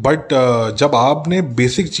 बट जब आपने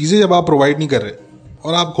बेसिक चीज़ें जब आप प्रोवाइड नहीं कर रहे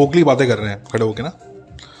और आप खोखली बातें कर रहे हैं खड़े होके ना,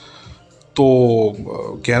 तो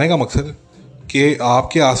कहने का मकसद कि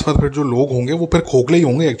आपके आसपास फिर जो लोग होंगे वो फिर खोखले ही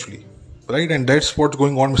होंगे actually, right. And that's what's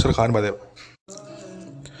going on mister Khan by the way.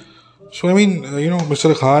 So I mean, Mr.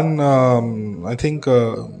 Khan, I think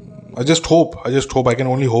I just hope, I can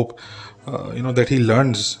only hope, that he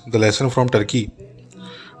learns the lesson from Turkey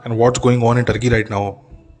and what's going on in Turkey right now,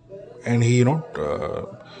 and he,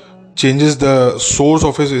 changes the source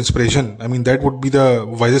of his inspiration. I mean, that would be the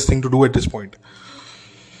wisest thing to do at this point.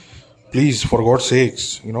 Please, for God's sakes,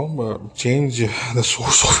 change the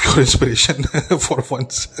source of your inspiration for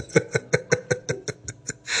once.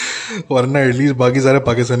 वरना at least बाकी सारे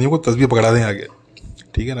पाकिस्तानियों को तस्बीह पकड़ा दें आगे,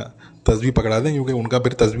 ठीक है ना। तस्बीह पकड़ा दें, क्योंकि उनका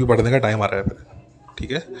फिर तस्बीह पढ़ने का टाइम आ रहा है फिर,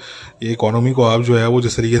 ठीक है। ये इकोनॉमी को आप जो है वो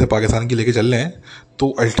जिस तरीके से पाकिस्तान की लेके चल रहे हैं, तो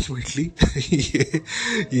अल्टीमेटली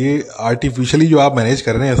ये आर्टिफिशियली जो आप मैनेज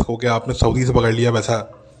कर रहे हैं इसको, कि आपने सऊदी से पकड़ लिया पैसा,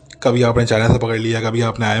 कभी आपने चाइना से पकड़ लिया, कभी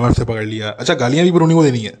आपने IMF से पकड़ लिया। अच्छा, गालियाँ भी फिर उन्हीं को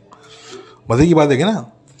देनी है। मज़े की बात है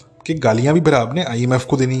ना, कि गालियाँ भी फिर आपने IMF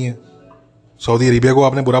को देनी है, सऊदी अरेबिया को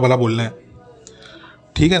आपने बुरा भला बोलना है,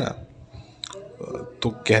 ठीक है ना। तो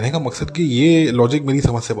कहने का मकसद कि ये लॉजिक मेरी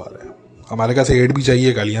समझ से बाहर है। अमेरिका से एड भी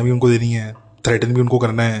चाहिए, गालियाँ भी उनको देनी है, थ्रेटन भी उनको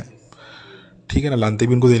करना है, ठीक है ना, लानते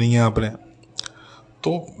भी उनको देनी है आपने।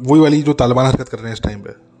 तो वही वाली जो तालिबान हरकत कर रहे हैं इस टाइम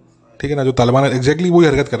पे, ठीक है ना, जो तालिबान एग्जैक्टली वही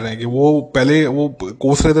हरकत कर रहे हैं कि वो पहले वो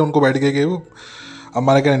कोस रहे थे उनको बैठ के कि वो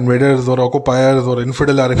अमेरिकन इन्वेडर्स और ऑक्यूपायर्स और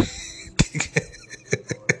इन्फिडल आ रहे हैं, ठीक है।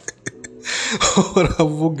 और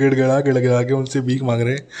अब वो गिड़गिड़ा के उनसे भीख मांग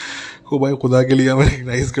रहे हैं को भाई खुदा के लिए हमें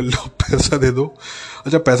रिकग्नाइज कर लो, पैसा दे दो।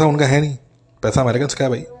 अच्छा, पैसा उनका है नहीं, पैसा अमेरिकन का है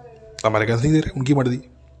भाई, अमेरिकन नहीं दे रहे, उनकी मर्जी,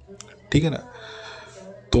 ठीक है ना।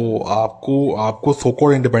 तो आपको सो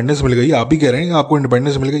कॉल्ड इंडिपेंडेंस मिल गई, आप भी कह रहे हैं कि आपको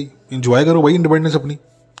इंडिपेंडेंस मिल गई, इंजॉय करो भाई इंडिपेंडेंस अपनी,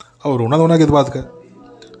 और रोना धोना किस बात का,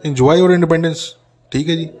 इंजॉय योर इंडिपेंडेंस, ठीक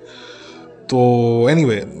है जी। तो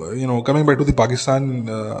anyway, coming back to the Pakistan,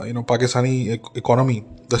 Pakistani economy,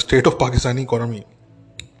 the state of Pakistani economy.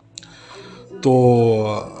 तो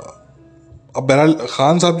अब बहरहाल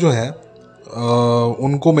खान साहब जो हैं,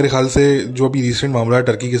 उनको मेरे ख्याल से जो अभी रिसेंट मामला है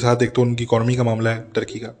टर्की के साथ, एक तो उनकी इकोनॉमी का मामला है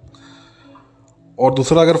टर्की का, और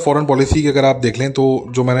दूसरा अगर फॉरेन पॉलिसी की अगर आप देख लें तो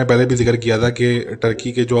जो मैंने पहले भी जिक्र किया था कि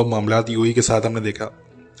टर्की के जो अब मामला UAE के साथ हमने देखा,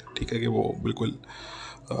 ठीक है, कि वो बिल्कुल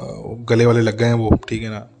गले वाले लग गए हैं वो, ठीक है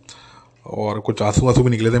ना, और कुछ आंसू भी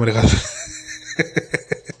निकले थे मेरे ख्याल से।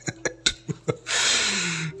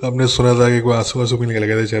 हमने सुना था कि कोई आंसू भी निकल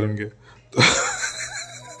गए थे शायद उनके।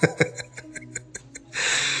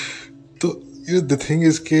 तो द थिंग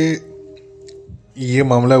इज के ये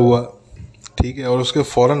मामला हुआ, ठीक है, और उसके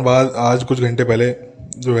फ़ौरन बाद आज कुछ घंटे पहले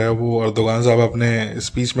जो है वो अर्दोगान साहब अपने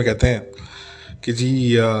स्पीच में कहते हैं कि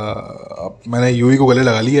जी अब मैंने UAE को गले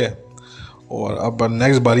लगा लिया है, और अब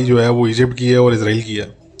नेक्स्ट बारी जो है वो इजिप्ट की है और इसराइल की है।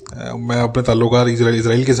 मैं अपने ताल्लुकात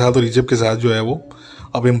इसराइल के साथ और इजिप्ट के साथ जो है वो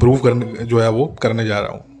अब इम्प्रूव करने जा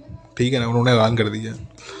रहा हूँ, ठीक है ना, उन्होंने ऐलान कर दिया।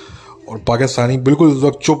 और पाकिस्तानी बिल्कुल उस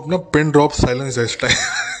वक्त चुप ना, पिन ड्रॉप साइलेंस है इस टाइम।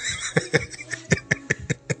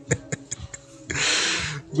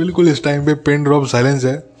 बिल्कुल इस टाइम पे पिन ड्रॉप साइलेंस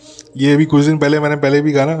है। ये भी कुछ दिन पहले मैंने पहले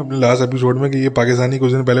भी कहा ना अपने लास्ट एपिसोड में कि ये पाकिस्तानी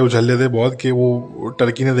कुछ दिन पहले उछल रहे थे बहुत कि वो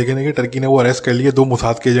टर्की ने देखे नहीं कि टर्की ने वो अरेस्ट कर लिए, 2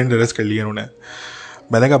 मोसाद के एजेंट अरेस्ट कर लिए उन्होंने।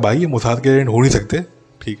 मैंने कहा भाई ये मोसाद के एजेंट हो नहीं सकते,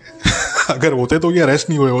 ठीक है। अगर होते तो ये अरेस्ट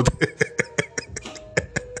नहीं हुए होते।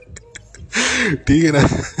 ठीक है ना।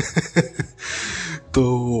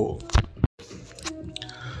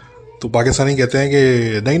 तो पाकिस्तानी कहते हैं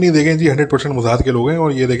कि नहीं देखें जी 100% मुजाद के लोग हैं,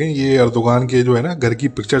 और ये देखें ये अर्दोगान के जो है ना घर की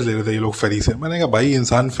पिक्चर्स ले रहे थे ये लोग फेरी से। मैंने कहा भाई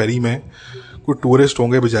इंसान फेरी में कोई टूरिस्ट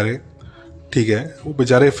होंगे बेचारे, ठीक है, वो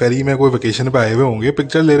बेचारे फेरी में कोई वेकेशन पे आए हुए होंगे,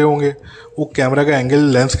 पिक्चर ले रहे होंगे, वो कैमरा का एंगल,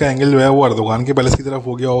 लेंस का एंगल जो है वो अर्दोगान के पैलेस की तरफ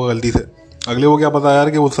हो गया होगा गलती से, अगले को क्या पता यार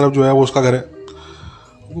कि उस तरफ जो है वो उसका घर है,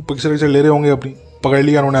 वो पिक्चर ले रहे होंगे अपनी, पकड़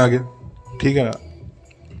लिया उन्होंने आगे, ठीक है ना।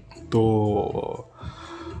 तो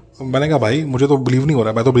मैंने कहा भाई मुझे तो बिलीव नहीं हो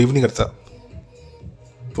रहा, मैं तो बिलीव नहीं करता।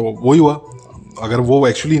 तो वही हुआ, अगर वो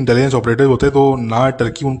एक्चुअली इंटेलिजेंस ऑपरेटर होते तो ना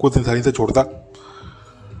टर्की उनको आसानी से छोड़ता,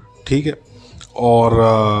 ठीक है, और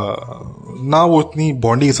ना वो इतनी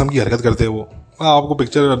बॉन्डी किस्म की हरकत करते वो। आपको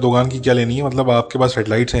पिक्चर अर्दोगान की क्या लेनी है, मतलब आपके पास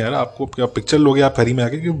हेडलाइट्स हैं यार, आपको क्या पिक्चर लोगे आप फेरी में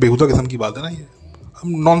आके, क्योंकि बेहुदा किस्म की बात है ना ये,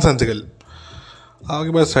 नॉन सेंसिकल।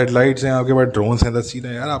 आपके पास सैटेलाइट्स हैं, आपके पास ड्रोन्स हैं, 10 चीज़ें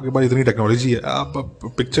हैं यार, आपके पास इतनी टेक्नोलॉजी है, आप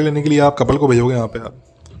पिक्चर लेने के लिए आप कपल को भेजोगे यहाँ पे आप?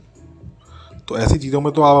 तो ऐसी चीज़ों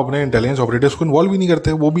में तो आप अपने इंटेलिजेंस ऑपरेटर्स को इन्वॉल्व भी नहीं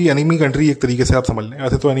करते। वो भी एनिमी कंट्री एक तरीके से आप समझ लें,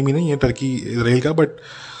 ऐसे तो एनिमी नहीं है टर्की इसराइल का, but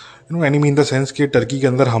enemy in the sense कि टर्की के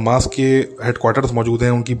अंदर हमास के हेडक्वार्टर्स मौजूद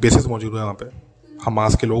हैं, उनकी बेसिस मौजूद है वहाँ पे,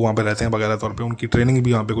 हमास के लोग वहाँ पे रहते हैं वगैरह तौर पे, उनकी ट्रेनिंग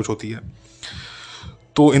भी वहाँ पे कुछ होती है।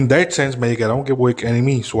 तो इन दैट सेंस मैं ये कह रहा हूँ कि वो एक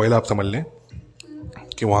एनिमी सोइल आप समझ लें,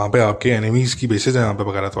 कि वहाँ पे आपके एनिमीज़ की बेसिस हैं यहाँ पे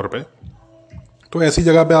वगैरह तौर पे। तो ऐसी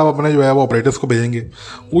जगह पे आप अपने जो है वो ऑपरेटर्स को भेजेंगे,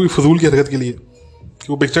 वो भी फजूल की हरकत के लिए, कि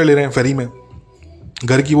वो पिक्चर ले रहे हैं फेरी में,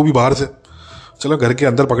 घर की, वो भी बाहर से। चलो घर के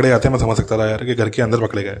अंदर पकड़े जाते हैं, मैं समझ सकता था यार कि घर के अंदर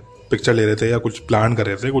पकड़े गए, पिक्चर ले रहे थे या कुछ प्लान कर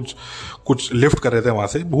रहे थे, कुछ लिफ्ट कर रहे थे वहाँ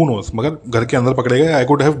से, हू नोस, मगर घर के अंदर पकड़े गए, I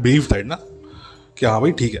could have believe that ना, कि हाँ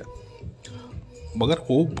भाई ठीक है। मगर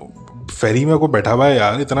वो फेरी में कोई बैठा हुआ है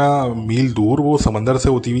यार, इतना मील दूर, वो समंदर से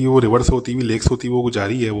होती हुई, वो रिवर से होती हुई, लेक से होती हुई वो जा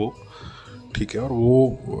रही है वो, ठीक है, और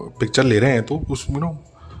वो पिक्चर ले रहे हैं, तो उस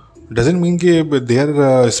डजेंट मीन कि दे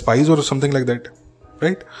आर स्पाइज और समथिंग लाइक दैट,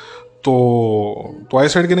 राइट? तो आई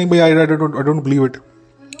सेड कि नहीं भाई, I don't believe it,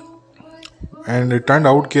 and it turned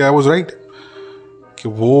out कि आई वाज राइट, कि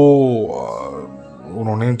वो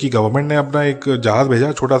उन्होंने, उनकी गवर्नमेंट ने अपना एक जहाज़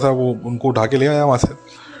भेजा छोटा सा, वो उनको उठा के ले आया वहाँ से।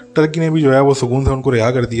 टर्की ने भी जो है वो सुकून से उनको रिहा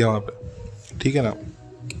कर दिया वहाँ पे, ठीक है ना।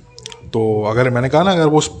 तो अगर मैंने कहा ना, अगर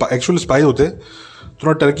वो एक्चुअल स्पाई होते तो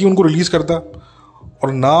ना टर्की उनको रिलीज़ करता,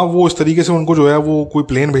 और ना वो इस तरीके से उनको जो है वो कोई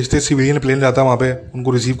प्लेन भेजते, सिविलियन प्लेन जाता वहाँ पे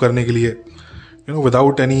उनको रिसीव करने के लिए,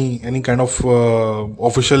 without any kind of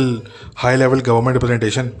official high level government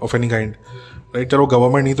representation of any kind, right? चलो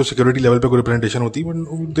गवर्नमेंट नहीं तो सिक्योरिटी लेवल पे कोई रिप्रेजेंटेशन होती, but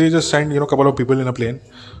they just send couple of people in a plane,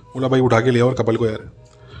 बोला भाई उठा के ले और कपल को यार।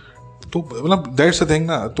 तो मतलब दैट्स द थिंग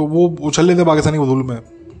ना, तो वो उछल लेते पाकिस्तानी वजूल में।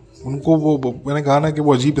 उनको वो मैंने कहा ना कि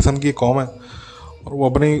वो अजीब किस्म की एक कौम है, और वो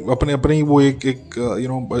अपने अपने अपने ही वो एक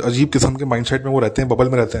अजीब किस्म के माइंडसेट में वो रहते हैं, बबल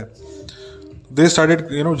में रहते हैं। They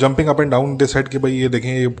started jumping up and down, they said कि भाई ये देखें,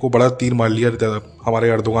 ये को बड़ा तीर मार लिया हमारे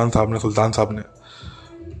अर्दोगान साहब ने, सुल्तान साहब ने।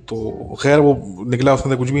 तो खैर वो निकला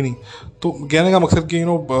उसमें से कुछ भी नहीं। तो कहने का मकसद कि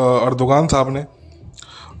अर्दोगान साहब ने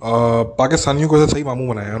पाकिस्तानियों को ऐसा सही मामू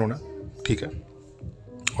बनाया उन्होंने, ठीक है,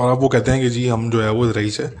 और अब वो कहते हैं कि जी हम जो है वो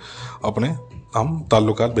रईस से अपने हम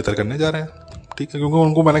ताल्लुकात बेहतर करने जा रहे हैं, ठीक है, क्योंकि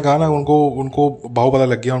उनको मैंने कहा ना, उनको भाव पता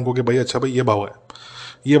लग गया उनको कि भाई अच्छा भाई ये भाव है,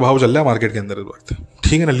 ये भाव चल रहा है मार्केट के अंदर इस वक्त,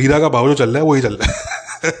 ठीक है ना, लीरा का भाव जो चल रहा है वही चल रहा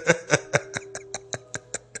है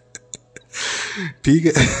ठीक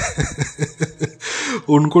है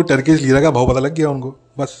उनको टर्किश लीरा का भाव पता लग गया उनको,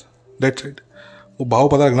 बस दैट्स इट। वो भाव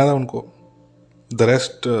पता लगना था उनको, the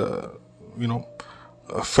rest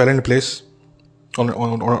fail in place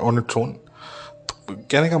on its own.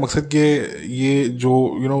 कहने का मकसद कि ये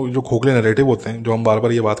जो खोखले नैरेटिव होते हैं, जो हम बार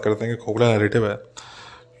बार ये बात करते हैं कि खोखला नैरेटिव है,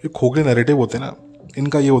 ये खोखले नैरेटिव होते हैं ना,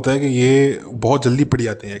 इनका ये होता है कि ये बहुत जल्दी पिट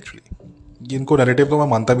जाते हैं एक्चुअली। ये इनको नैरेटिव तो मैं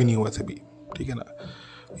मानता भी नहीं हूँ वैसे भी, ठीक है ना,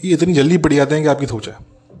 ये इतनी जल्दी पिट जाते हैं कि आपकी सोच है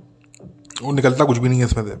वो निकलता कुछ भी नहीं है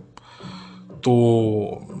इसमें से। तो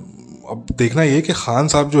अब देखना ये कि खान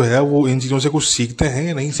साहब जो है वो इन चीज़ों से कुछ सीखते हैं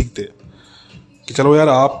या नहीं सीखते, कि चलो यार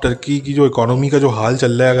आप टर्की की जो इकोनॉमी का जो हाल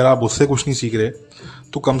चल रहा है, अगर आप उससे कुछ नहीं सीख रहे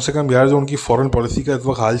तो कम से कम यार जो उनकी फॉरेन पॉलिसी का इस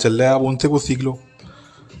वक्त हाल चल रहा है, आप उनसे कुछ सीख लो।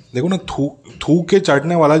 देखो ना, थूक के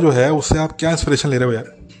चाटने वाला जो है उससे आप क्या इंस्पिरेशन ले रहे हो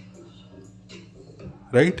यार,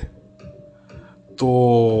 राइट? तो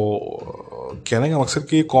कहने का मकसद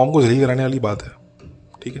कि कौम को जलील कराने वाली बात है,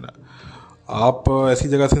 ठीक है ना। आप ऐसी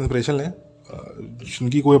जगह से इंस्पिरेशन लें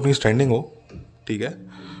जिनकी कोई अपनी स्टैंडिंग हो, ठीक है,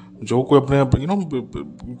 जो कोई अपने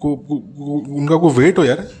उनका कोई वेट हो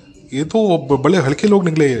यार। ये तो बड़े हल्के लोग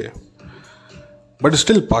निकले ये, बट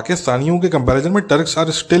स्टिल पाकिस्तानियों के कंपैरिजन में टर्क्स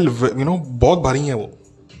आर स्टिल बहुत भारी हैं।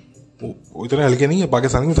 वो इतने हल्के नहीं है,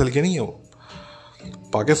 पाकिस्तानियों से हल्के नहीं है वो।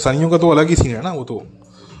 पाकिस्तानियों का तो अलग ही सीन है ना वो तो,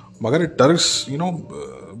 मगर Turks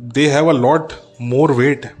they have a lot more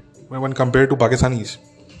weight when compare to Pakistanis,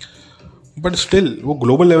 but still वो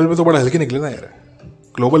ग्लोबल लेवल पे तो बड़े हल्के निकले ना यार।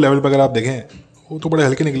 ग्लोबल लेवल पे अगर आप देखें वो तो बड़े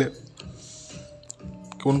हल्के निकले,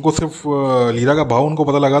 कि उनको सिर्फ लीरा का भाव उनको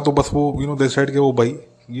पता लगा तो बस वो दे साइड के वो भाई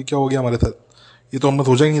ये क्या हो गया हमारे साथ, ये तो हमने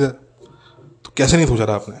सोचा ही नहीं था। तो कैसे नहीं सोचा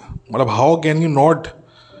था आपने, मतलब how can you not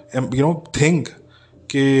think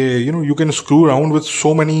कि you can screw around with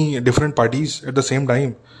so many different parties at the same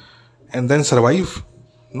time and then survive?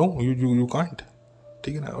 No, you can't.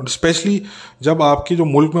 ठीक है ना। और स्पेशली जब आपके जो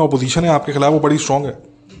मुल्क में अपोजिशन है आपके खिलाफ वो बड़ी स्ट्रांग है,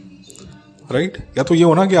 राइट। या तो ये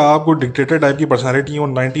हो ना कि आपको डिक्टेटर टाइप की पर्सनैलिटी हो,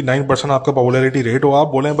 99% आपका पॉपुलैरिटी रेट हो, आप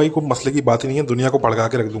बोलें भाई कोई मसले की बात ही नहीं है, दुनिया को भड़का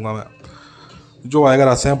के रख दूंगा मैं, जो आएगा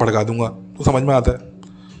रास्ते में भड़का दूंगा, तो समझ में आता है।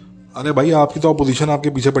 अरे भाई आपकी तो अपोजिशन आपके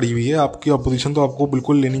पीछे पड़ी हुई है, आपकी अपोजिशन तो आपको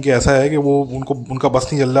बिल्कुल लेने की ऐसा है कि वो उनका बस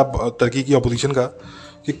नहीं चल रहा टर्की की अपोजिशन का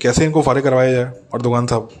कि कैसे इनको फारिग करवाया जाए। अर्दोगान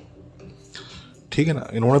साहब, ठीक है ना,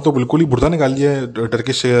 इन्होंने तो बिल्कुल ही बुर्दा निकाल दिया है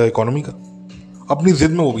टर्किश इकोनॉमी का, अपनी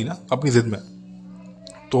जिद में, वो भी ना अपनी जिद में।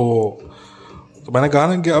 तो मैंने कहा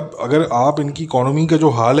ना कि अब अगर आप इनकी इकोनॉमी का जो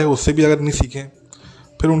हाल है उससे भी अगर नहीं सीखें,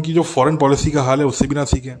 फिर उनकी जो फॉरेन पॉलिसी का हाल है उससे भी ना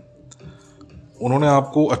सीखें। उन्होंने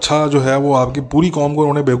आपको अच्छा जो है वो आपकी पूरी कौम को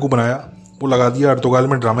उन्होंने बेवकूफ़ बनाया, वो लगा दिया अर्तुगाल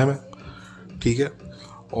में ड्रामे में, ठीक है।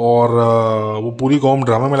 और वो पूरी कौम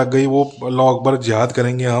ड्रामे में लग गई, वो अल्लाह अकबर जिहाद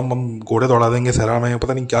करेंगे, हम घोड़े दौड़ा देंगे सहरा में,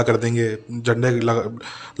 पता नहीं क्या कर देंगे, झंडे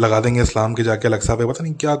लगा देंगे इस्लाम के जाके अक्सा पे, पता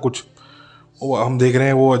नहीं क्या कुछ। वो हम देख रहे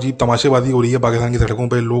हैं वो अजीब तमाशेबाजी हो रही है पाकिस्तान की सड़कों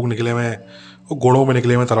पे, लोग निकले हुए हैं, वो घोड़ों में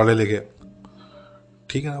निकले हुए तलवारें लेके,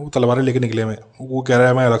 ठीक है ना, वो तलवारें लेके निकले हुए, वो कह रहा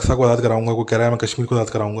है मैं अक्सा को आज़ाद कराऊंगा, वो कह रहा है मैं कश्मीर को आज़ाद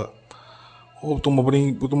कराऊंगा। वो तुम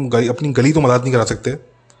अपनी गली तो आज़ाद नहीं करा सकते,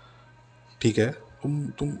 ठीक है,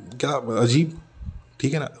 तुम क्या अजीब,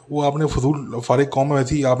 ठीक है ना। वो आपने फजूल फारिग कौम में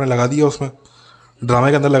वैसी आपने लगा दिया, उसमें ड्रामे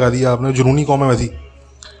के अंदर लगा दिया आपने, जुनूनी कौम में वैसी,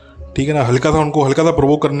 ठीक है ना। हल्का सा उनको हल्का सा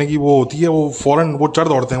प्रोवोक करने की वो होती है, वो फ़ौरन वो चढ़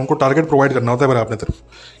दौड़ते हैं, उनको टारगेट प्रोवाइड करना होता है फिर अपने तरफ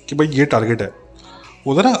कि भाई ये टारगेट है।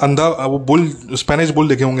 वो था ना अंधा, वो बुल, स्पेनिश बुल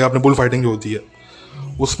देखे होंगे आपने, बुल फाइटिंग जो होती है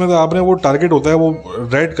उसमें तो आपने वो टारगेट होता है, वो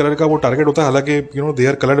रेड कलर का वो टारगेट होता है, हालांकि you know they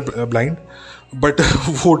are colour blind, but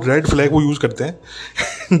वो रेड फ्लैग वो यूज़ करते हैं,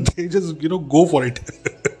 they just you know go for it,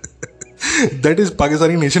 that is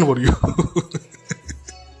Pakistani nation for you,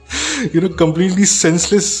 you know, completely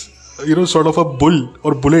senseless, you know, sort of a bull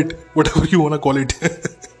or bullet, whatever you wanna call it.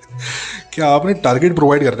 क्या आपने target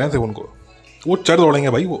provide करना है थे उनको, वो चढ़ दौड़ेंगे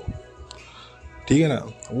भाई वो, ठीक है ना।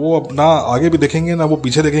 वो अपना आगे भी देखेंगे ना, वो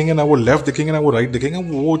पीछे देखेंगे ना, वो लेफ्ट देखेंगे ना, वो राइट देखेंगे,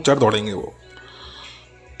 वो चढ़ दौड़ेंगे वो।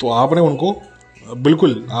 तो आपने उनको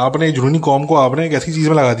बिल्कुल, आपने जुनूनी कौम को आपने एक ऐसी चीज़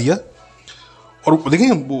में लगा दिया। और देखें,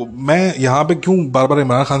 मैं यहाँ पे क्यों बार बार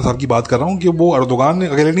इमरान खान साहब की बात कर रहा हूँ कि वो अर्दोगान ने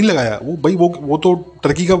अकेले नहीं लगाया, वो भाई वो तो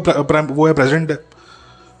टर्की का वो है, प्रेसिडेंट है,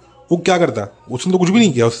 वो क्या करता है, उसने तो कुछ भी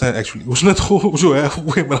नहीं किया उसने, एक्चुअली उसने तो जो है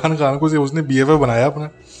वो इमरान खान को से उसने BFF बनाया अपना,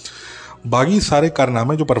 बाकी सारे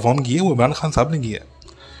कारनामे जो परफॉर्म किए वो इमरान खान साहब ने किया।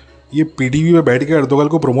 ये PTV पे बैठ के अर्दोगान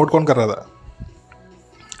को प्रमोट कौन कर रहा था,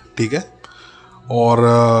 ठीक है। और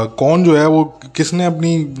कौन जो है वो, किसने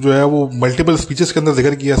अपनी जो है वो मल्टीपल स्पीचेस के अंदर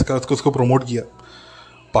जिक्र किया इसका, उसको प्रमोट किया,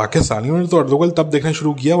 पाकिस्तानियों ने तो अर्दोगल तब देखना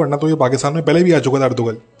शुरू किया, वरना तो ये पाकिस्तान में पहले भी आ चुका था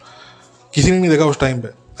अर्दोगल, किसी ने नहीं देखा उस टाइम पे,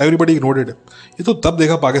 एवरीबडी इग्नोर्ड इट। ये तो तब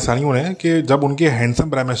देखा पाकिस्तानियों ने कि जब उनके हैंडसम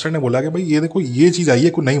प्राइम मिनिस्टर ने बोला कि भाई ये देखो ये चीज़ आई है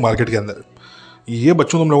कोई नई मार्केट के अंदर, ये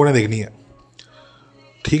बच्चों तुम लोगों ने देखनी है,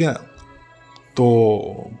 ठीक है ना। तो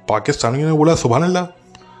पाकिस्तानियों ने बोला सुभान अल्लाह,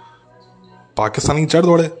 पाकिस्तानी चढ़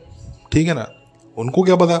दौड़े, ठीक है ना। उनको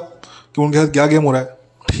क्या पता कि उनके साथ क्या गेम हो रहा है,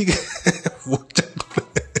 ठीक है। वो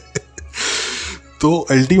तो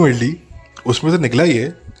अल्टीमेटली उसमें से निकला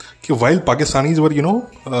ये कि while Pakistanis were you know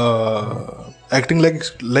acting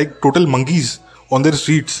like total monkeys on their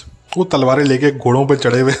streets, वो तलवारें लेके घोड़ों पे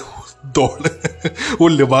चढ़े हुए दौड़, वो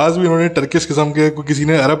लिबास भी उन्होंने टर्किश किस्म के, किसी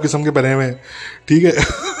ने अरब किस्म के पहने हुए, ठीक है।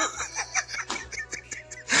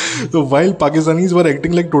 तो while Pakistanis were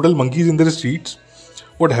acting like total monkeys in their streets,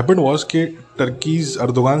 what happened was कि टर्कीज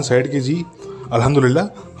अर्दोगान साइड के जी अल्हम्दुलिल्लाह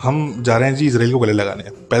हम जा रहे हैं जी इसराइल को गले लगाने,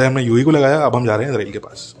 पहले हमने यूएई को लगाया, अब हम जा रहे हैं इसराइल के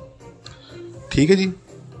पास, ठीक है जी।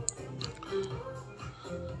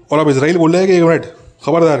 और अब इसराइल बोल रहा है कि 1 मिनट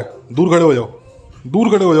खबरदार, दूर खड़े हो जाओ, दूर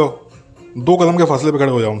खड़े हो जाओ, 2 कदम के फासले पे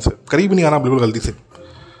खड़े हो जाओ, उनसे करीब नहीं आना बिल्कुल गलती से,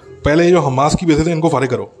 पहले ये जो हमास की बेसे थे इनको फारिग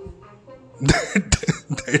करो।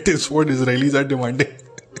 That is what Israelis are demanding,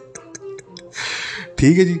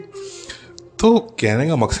 ठीक है जी। तो कहने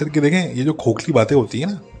का मकसद कि देखें, ये जो खोखली बातें होती है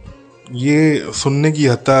ना, ये सुनने की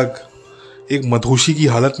हद तक एक मधुशी की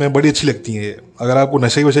हालत में बड़ी अच्छी लगती हैं। अगर आपको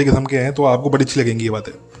नशे वशे किस्म के हैं तो आपको बड़ी अच्छी लगेंगी ये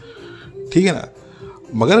बातें, ठीक है ना।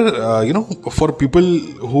 मगर you know for people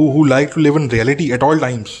who like to live in reality at all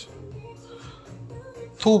times,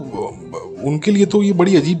 तो उनके लिए तो ये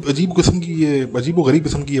बड़ी अजीब किस्म की, ये अजीब व गरीब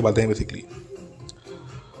किस्म की ये बातें हैं बेसिकली।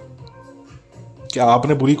 क्या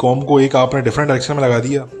आपने पूरी कौम को एक आपने डिफरेंट डायरेक्शन में लगा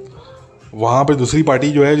दिया, वहाँ पे दूसरी पार्टी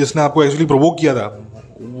जो है जिसने आपको एक्चुअली प्रोवोक किया था,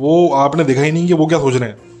 वो आपने देखा ही नहीं कि वो क्या सोच रहे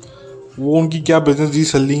हैं, वो उनकी क्या बिजनेस जी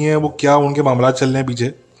चल रही हैं, वो क्या उनके मामला चल रहे हैं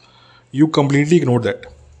पीछे, यू कम्प्लीटली इग्नोर दैट,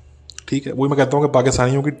 ठीक है। वही मैं कहता हूँ कि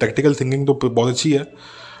पाकिस्तानियों की टेक्टिकल थिंकिंग तो बहुत अच्छी है,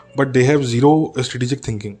 but they have zero strategic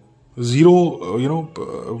thinking, zero you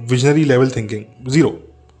know visionary level thinking, zero,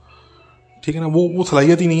 ठीक है ना, वो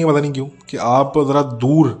सलाहियत ही नहीं है, पता नहीं क्यों, कि आप ज़रा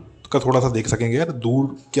दूर का थोड़ा सा देख सकेंगे यार,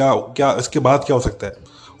 दूर क्या क्या इसके बाद क्या हो सकता है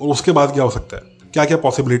और उसके बाद क्या हो सकता है, क्या क्या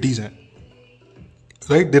पॉसिबिलिटीज़ हैं,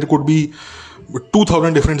 right. There could be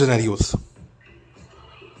 2000 different scenarios,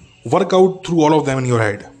 work out through all of them in your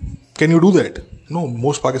head. Can you do that? No,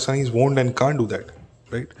 most Pakistanis won't and can't do that,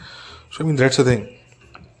 right? So I mean that's the thing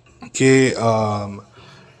कि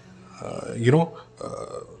you know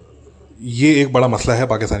ये एक बड़ा मसला है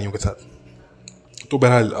पाकिस्तानियों के साथ। तो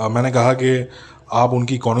बहरहाल मैंने कहा कि आप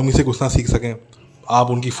उनकी इकोनॉमी से कुछ ना सीख सकें, आप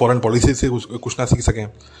उनकी फॉरेन पॉलिसी से कुछ ना सीख सकें,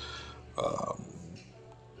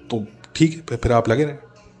 तो ठीक है, फिर आप लगे रहें।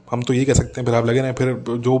 हम तो यही कह सकते हैं, फिर आप लगे रहें।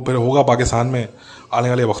 फिर होगा पाकिस्तान में आने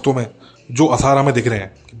वाले वक्तों में, जो आसार हमें दिख रहे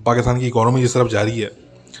हैं कि पाकिस्तान की इकोनॉमी जिस तरफ जा रही है,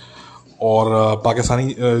 और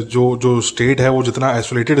पाकिस्तानी जो स्टेट है वो जितना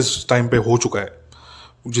आइसोलेटेड इस टाइम पे हो चुका है,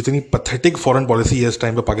 जितनी पैथेटिक फॉरेन पॉलिसी है इस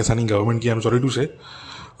टाइम पे पाकिस्तानी गवर्नमेंट की। आई एम सॉरी टू से,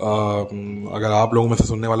 अगर आप लोगों में से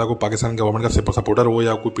सुनने वाला को पाकिस्तान गवर्नमेंट का सपोर्टर हो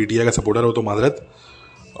या कोई पीटीआई का सपोर्टर हो तो माजरत,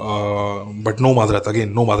 बट नो माजरत,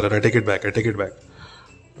 अगेन नो माजरत, I take it back,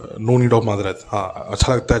 no need of माजरत। हाँ,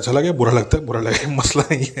 अच्छा लगता है अच्छा लगे, बुरा लगता है बुरा लगे, मसला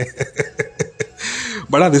नहीं है।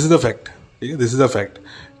 But this is the fact, ठीक है, दिस इज़ द फैक्ट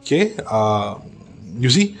कि यू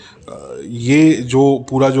सी, ये जो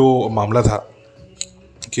पूरा जो मामला था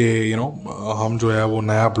कि हम जो है वो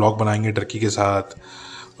नया ब्लॉग बनाएंगे टर्की के साथ,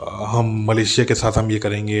 हम मलेशिया के साथ हम ये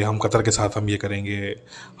करेंगे, हम कतर के साथ हम ये करेंगे,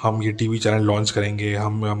 हम ये टीवी चैनल लॉन्च करेंगे,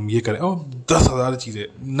 हम ये करें, और 10,000 चीज़ें,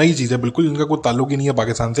 नई चीज़ें बिल्कुल इनका कोई ताल्लुक ही नहीं है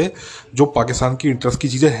पाकिस्तान से, जो पाकिस्तान की इंटरेस्ट की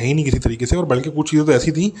चीज़ें हैं ही नहीं किसी तरीके से। और बल्कि कुछ चीज़ें तो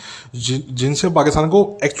ऐसी थी जिनसे पाकिस्तान को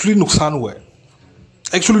एक्चुअली नुकसान हुआ है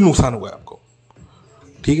आपको,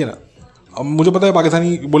 ठीक है ना। अब मुझे पता है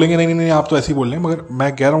पाकिस्तानी बोलेंगे नहीं नहीं नहीं आप तो ऐसे ही बोल रहे हैं, मगर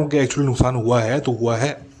मैं कह रहा हूँ कि एक्चुअली नुकसान हुआ है तो हुआ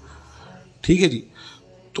है, ठीक है जी।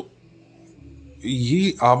 तो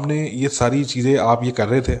ये आपने ये सारी चीज़ें आप ये कर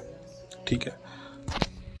रहे थे, ठीक है,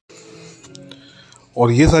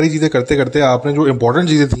 और ये सारी चीज़ें करते करते आपने जो इम्पोर्टेंट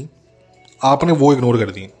चीज़ें थी आपने वो इग्नोर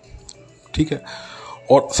कर दी, ठीक है।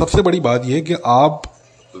 और सबसे बड़ी बात यह कि आप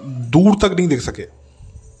दूर तक नहीं देख सके,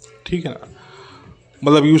 ठीक है ना।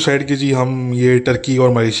 मतलब यू साइड कि जी हम ये टर्की और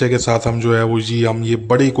मलेशिया के साथ हम जो है वो जी हम ये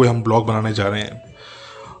बड़े कोई हम ब्लॉग बनाने जा रहे हैं।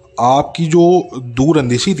 आपकी जो दूर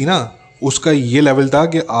अंदेशी थी ना, उसका ये लेवल था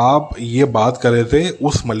कि आप ये बात कर रहे थे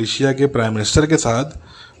उस मलेशिया के प्राइम मिनिस्टर के साथ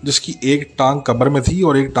जिसकी एक टांग कमर में थी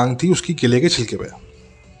और एक टांग थी उसकी किले के छिलके पे,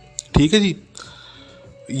 ठीक है जी।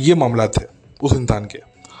 ये मामला थे उस इंसान के,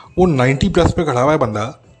 वो 90+ पे खड़ा हुआ है बंदा,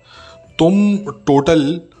 तुम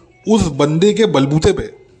टोटल उस बंदे के बलबूते पे,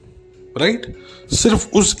 राइट,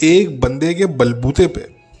 सिर्फ उस एक बंदे के बलबूते पे,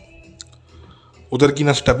 उधर की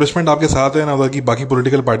ना एस्टेब्लिशमेंट आपके साथ है ना उधर की बाकी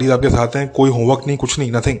पॉलिटिकल पार्टीज आपके साथ हैं, कोई होमवर्क नहीं, कुछ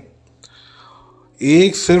नहीं, नथिंग।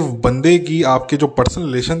 एक सिर्फ बंदे की आपके जो पर्सनल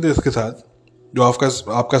रिलेशन थे इसके साथ, जो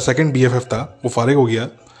आपका सेकंड BFF था, वो फारिग हो गया।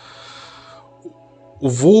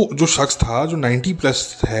 वो जो शख्स था जो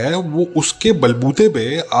 90+ है, वो उसके बलबूते पे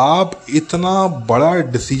आप इतना बड़ा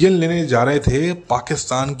डिसीजन लेने जा रहे थे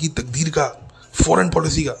पाकिस्तान की तकदीर का, फॉरेन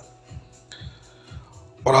पॉलिसी का,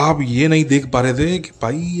 और आप ये नहीं देख पा रहे थे कि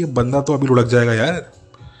भाई ये बंदा तो अभी लुढ़क जाएगा यार,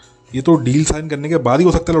 ये तो डील साइन करने के बाद ही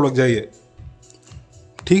हो सकता है लुढ़क जाए ये,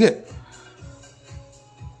 ठीक है।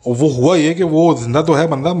 और वो हुआ ये कि वो जिंदा तो है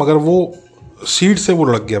बंदा, मगर वो सीट से वो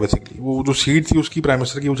लुढ़क गया बेसिकली, वो जो सीट थी उसकी प्राइम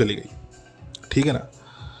मिनिस्टर की वो चली गई, ठीक है ना।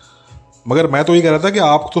 मगर मैं तो ये कह रहा था कि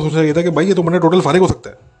आप तो सोच रहे था कि भाई ये तो बंदा टोटल फारिग हो सकता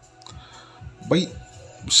है। भाई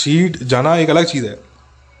सीट जाना एक अलग चीज़ है,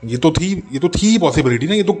 ये तो थी पॉसिबिलिटी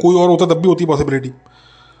ना, ये तो कोई और होता तब भी होती पॉसिबिलिटी,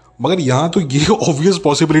 मगर यहाँ तो ये ऑब्वियस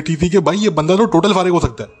पॉसिबिलिटी थी कि भाई ये बंदा तो टोटल फारिग हो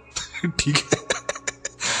सकता है। ठीक है,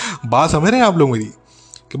 बात समझ रहे हैं आप लोग मेरी,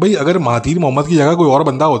 कि भाई अगर महातीर मोहम्मद की जगह कोई और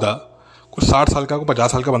बंदा होता, कोई 60 साल का, कोई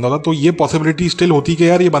 50 साल का बंदा होता, तो ये पॉसिबिलिटी स्टिल होती कि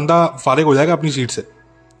यार ये बंदा फारिग हो जाएगा अपनी सीट से,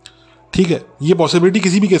 ठीक है, ये पॉसिबिलिटी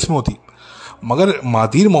किसी भी केस में होती। मगर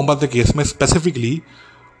महातीर मोहम्मद के केस में स्पेसिफिकली,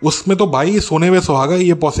 उसमें तो भाई सोने में सुहागा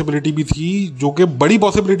ये पॉसिबिलिटी भी थी, जो कि बड़ी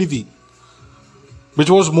पॉसिबिलिटी थी, which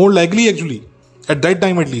was more likely actually at that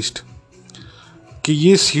time at least, कि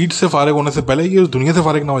ये सीट से फारिग होने से पहले ये दुनिया से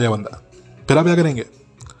फारिग ना हो जाए बंदा, फिर आप क्या करेंगे।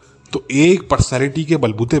 तो एक पर्सनैलिटी के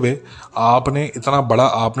बलबूते पे आपने इतना बड़ा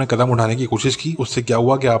आपने कदम उठाने की कोशिश की, उससे क्या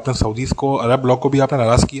हुआ कि आपने सऊदीज़ को, अरब ब्लॉक को भी आपने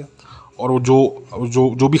नाराज़ किया, और वो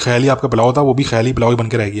जो भी ख्याली आपका पुलाव था वो भी ख्याली पुलाव ही बन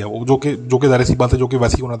के रह गया, वो जो कि ज़ाहिर सी बात है, जो कि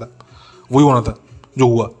वैसे ही होना था वही होना था जो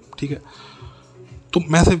हुआ, ठीक है। तो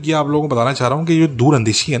मैं सिर्फ ये आप लोगों को बताना चाह रहा हूँ कि ये दूर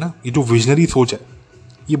अंदेशी है ना, ये जो विजनरी सोच है,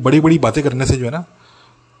 ये बड़ी बड़ी बातें करने से जो है ना,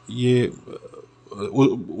 ये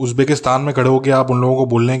उज़्बेकिस्तान में खड़े होकर आप उन लोगों को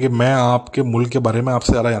बोल रहे हैं कि मैं आपके मुल्क के बारे में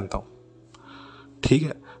आपसे ज़्यादा जानता हूँ, ठीक है।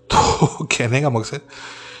 तो कहने का मकसद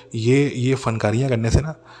ये फनकारियाँ करने से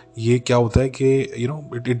ना ये क्या होता है कि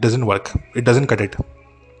it doesn't work, it doesn't cut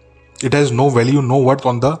it has no value, no worth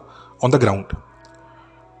on the ground.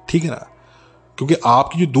 ठीक है ना? क्योंकि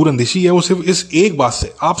आपकी जो दूरअंदेशी है वो सिर्फ इस एक बात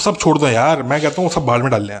से, आप सब छोड़ दो यार, मैं कहता हूँ सब बाहर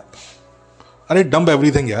में डाल लें आप। अरे डंप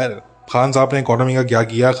एवरीथिंग यार, खान साहब ने इकोनॉमी का क्या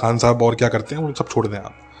किया, खान साहब और क्या करते हैं, वो सब छोड़ दें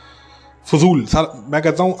आप। फजूल सर, मैं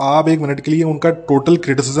कहता हूँ आप एक मिनट के लिए उनका टोटल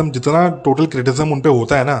क्रिटिसिज्म, जितना टोटल क्रिटिसिज्म उन पे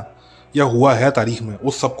होता है ना या हुआ है तारीख में,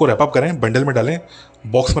 उस सबको रैप अप करें, बंडल में डालें,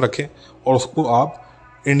 बॉक्स में रखें और उसको आप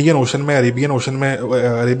इंडियन ओशन में, अरेबियन ओशन में,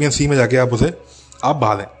 अरेबियन सी में जाके आप उसे आप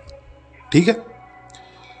बहा दें। ठीक है,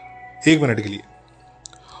 एक मिनट के लिए।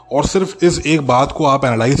 और सिर्फ इस एक बात को आप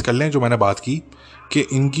एनालाइज कर लें जो मैंने बात की, कि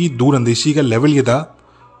इनकी दूरअंदेशी का लेवल ये था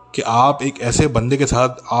कि आप एक ऐसे बंदे के साथ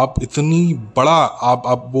आप इतनी बड़ा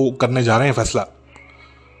आप वो करने जा रहे हैं फैसला।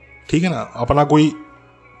 ठीक है ना? अपना कोई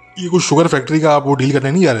ये कोई शुगर फैक्ट्री का आप वो डील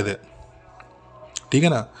करने नहीं जा रहे थे। ठीक है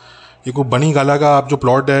ना? ये कोई बनी गाला का आप जो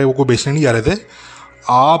प्लॉट है वो कोई बेचने नहीं जा रहे थे।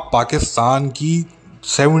 आप पाकिस्तान की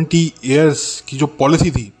 70 ईयर्स की जो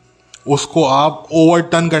पॉलिसी थी उसको आप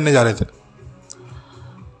ओवरटर्न करने जा रहे थे।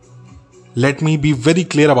 Let me be very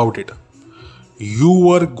clear about it. You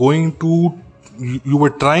were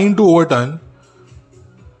trying to overturn,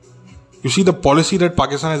 you see, the policy that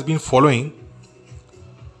Pakistan has been following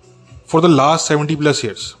for the last 70 plus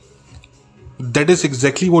years. That is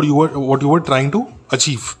exactly what you were trying to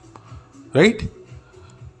achieve, right?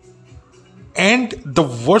 And the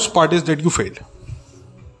worst part is that you failed,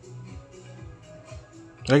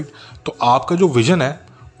 right? तो आपका जो vision है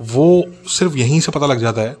वो सिर्फ यहीं से पता लग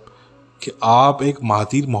जाता है कि आप एक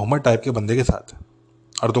महातीर मोहम्मद टाइप के बंदे के साथ,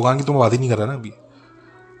 अर्दोगान की तो मैं बात ही नहीं कर रहा ना अभी,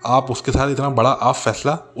 आप उसके साथ इतना बड़ा आप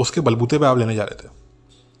फैसला उसके बलबूते पे आप लेने जा रहे थे,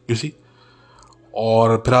 यू सी।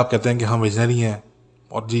 और फिर आप कहते हैं कि हम विजनरी हैं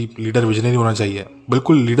और जी लीडर विजनरी होना चाहिए।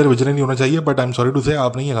 बिल्कुल लीडर विजनरी होना चाहिए, but I am sorry to say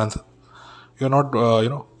आप नहीं है खान साहब, you are not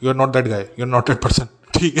you are not that guy, you are not that person.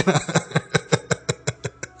 ठीक है ना?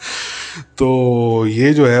 तो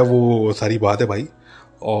ये जो है वो सारी बात है भाई।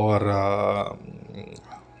 और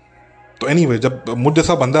तो एनीवे, जब मुझ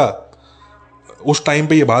जैसा बंदा उस टाइम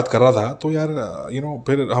पे ये बात कर रहा था तो यार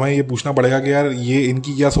फिर हमें ये पूछना पड़ेगा कि यार ये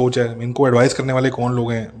इनकी क्या सोच है, इनको एडवाइस करने वाले कौन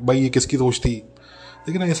लोग हैं भाई, ये किसकी सोच थी।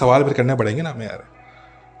 लेकिन ये सवाल फिर करने पड़ेंगे ना हमें यार,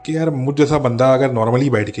 कि यार मुझ जैसा बंदा अगर नॉर्मली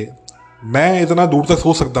बैठ के मैं इतना दूर तक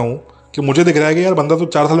सोच सकता हूँ कि मुझे दिख रहा है कि यार बंदा तो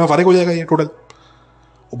 4 साल में फारिग हो जाएगा ये टोटल।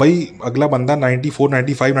 भाई अगला बंदा 94,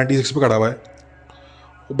 95, 96 पे खड़ा हुआ है,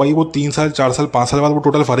 भाई वो 3 साल 4 साल 5 साल बाद वो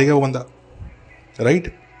टोटल फारिग है वो बंदा, राइट?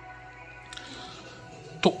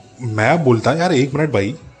 तो मैं बोलता यार एक मिनट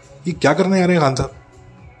भाई, ये क्या करने जा रहे हैं खान साहब।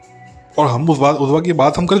 और हम उस वक्त की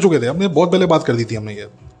बात हम कर चुके थे, हमने बहुत पहले बात कर दी थी हमने ये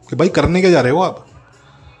कि भाई करने क्या जा रहे हो आप,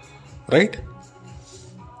 राइट?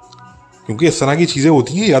 क्योंकि इस तरह की चीज़ें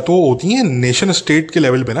होती हैं या तो होती हैं नेशन स्टेट के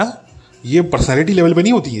लेवल पे ना, ये पर्सनैलिटी लेवल पे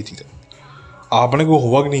नहीं होती ये चीज़ें। आपने कोई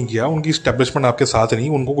होमवर्क नहीं किया, उनकी स्टैब्लिशमेंट आपके साथ नहीं,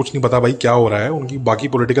 उनको कुछ नहीं पता भाई क्या हो रहा है, उनकी बाकी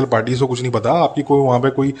पॉलिटिकल पार्टीज को कुछ नहीं पता, आपकी कोई वहाँ पे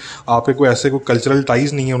कोई आपके कोई ऐसे कोई कल्चरल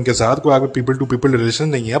टाइज नहीं है उनके साथ, कोई आपके पीपल टू पीपल रिलेशन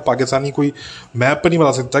नहीं है। पाकिस्तानी कोई मैप पर नहीं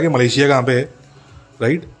बता सकता कि मलेशिया कहाँ पे है,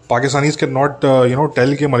 right? Pakistanis can not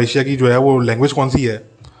tell कि मलेशिया की जो है वो लैंग्वेज कौन सी है।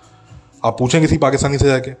 आप पूछें किसी पाकिस्तानी से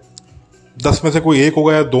जाके, 10 में से कोई एक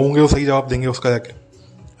होगा या 2 होंगे वो सही जवाब देंगे उसका जाके,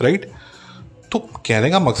 राइट? तो कहने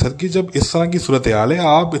का मकसद कि जब इस तरह की सूरत हाल है,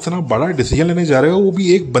 आप इतना बड़ा डिसीजन लेने जा रहे हो, वो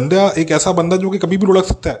भी एक बंदा, एक ऐसा बंदा जो कि कभी भी लुढ़क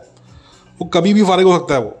सकता है, वो कभी भी फारिग हो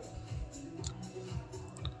सकता है।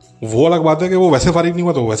 वो अलग बात है कि वो वैसे फारिग नहीं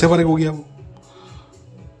हुआ तो वैसे फारिग हो गया,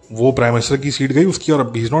 वो प्राइम मिनिस्टर की सीट गई उसकी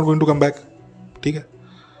और he is not going to come back. ठीक है?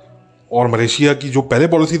 और मलेशिया की जो पहले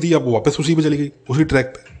पॉलिसी थी अब वो वापस उसी पे चली गई, उसी ट्रैक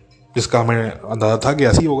पे जिसका हमें अंदाजा था कि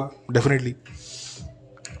ऐसा ही होगा definitely.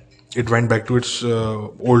 It went back to it's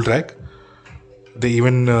old track. They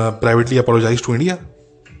even privately apologized to India.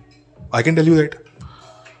 I can tell you that.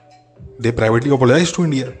 They privately apologized to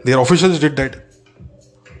India. Their officials did that.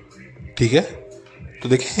 ठीक है? तो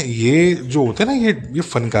देखें ये जो होते हैं ना ये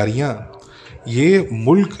फनकारियाँ, ये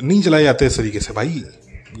मुल्क नहीं चलाए जाते इस तरीके से भाई।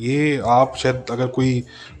 ये आप शायद अगर कोई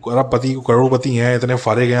अरबपति करोड़पति हैं, इतने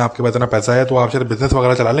फारिग हैं, आपके पास इतना पैसा है, तो आप शायद बिजनेस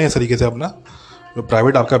वगैरह चला लें इस तरीके से अपना, जो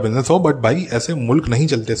प्राइवेट आपका बिजनेस हो, बट भाई ऐसे मुल्क नहीं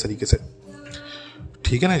चलते इस तरीके से।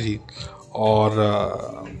 ठीक है ना जी? और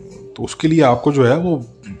तो उसके लिए आपको जो है वो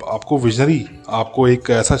आपको विजनरी, आपको एक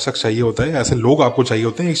ऐसा शख्स चाहिए होता है, ऐसे लोग आपको चाहिए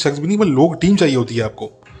होते हैं, एक शख्स भी नहीं बल्कि लोग, टीम चाहिए होती है आपको।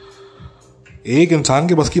 एक इंसान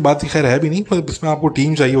के बस की बात खैर है भी नहीं, पर इसमें आपको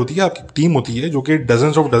टीम चाहिए होती है। आपकी टीम होती है जो कि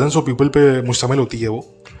डजन्स ऑफ पीपल पे मुश्तमिल होती है वो,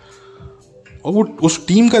 और वो उस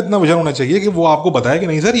टीम का इतना विजन होना चाहिए कि वो आपको बताए कि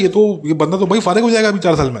नहीं सर ये बंदा तो भाई फारिग हो जाएगा अभी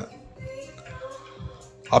 4 साल में,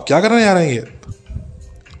 आप क्या करने जा रहे हैं ये,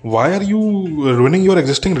 Y are you ruining your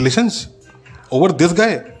existing relations over this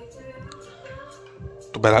guy?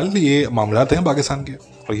 तो बहरहाल ये मामलात हैं पाकिस्तान के,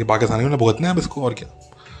 और ये पाकिस्तानियों ने भुगतने हैं अब इसको, और क्या।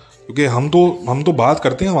 क्योंकि हम तो बात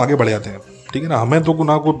करते हैं, हम आगे बढ़ जाते हैं, ठीक है ना। हमें तो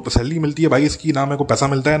ना कोई सैलरी मिलती है भाई इसकी, ना हमें कोई पैसा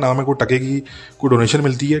मिलता है, ना हमें कोई टके की कोई डोनेशन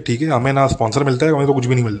मिलती है, ठीक है। हमें ना स्पॉन्सर मिलता है, हमें तो कुछ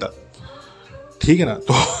भी नहीं मिलता, ठीक है ना।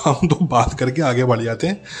 तो हम तो बात करके आगे बढ़ जाते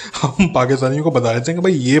हैं, हम पाकिस्तानियों को बता देते हैं कि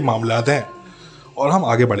भाई ये मामलात हैं, और हम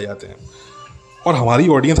आगे बढ़ जाते हैं। और हमारी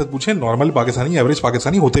ऑडियंस से पूछें, नॉर्मल पाकिस्तानी, एवरेज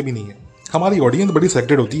पाकिस्तानी होते भी नहीं है। हमारी ऑडियंस बड़ी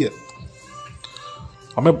सेलेक्टेड होती है।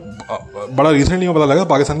 हमें बड़ा रिसेंटली में पता लगा,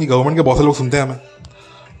 पाकिस्तान की गवर्नमेंट के बहुत से लोग सुनते हैं हमें,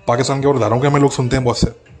 पाकिस्तान के और इदारों के हमें लोग सुनते हैं बहुत से,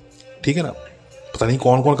 ठीक है ना। पता नहीं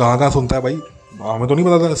कौन कौन कहाँ कहाँ सुनता है भाई, हमें तो नहीं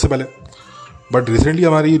पता था इससे पहले, बट रिसेंटली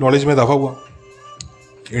हमारी नॉलेज में इजाफा हुआ।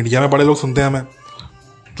 इंडिया में बड़े लोग सुनते हैं हमें,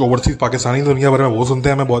 जो ओवरसीज पाकिस्तानी दुनिया भर में वो सुनते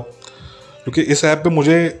हैं हमें बहुत, क्योंकि इस ऐप पे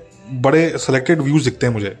मुझे बड़े सेलेक्टेड व्यूज़ दिखते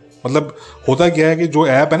हैं मुझे। मतलब होता क्या है कि जो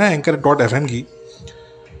ऐप है ना Anchor.fm की,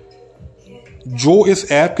 जो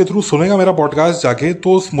इस ऐप के थ्रू सुनेगा मेरा पॉडकास्ट जाके,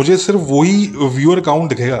 तो मुझे सिर्फ वही व्यूअर काउंट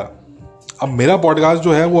दिखेगा। अब मेरा पॉडकास्ट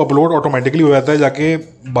जो है वो अपलोड ऑटोमेटिकली हो जाता है जाके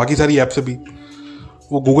बाकी सारी ऐप से भी,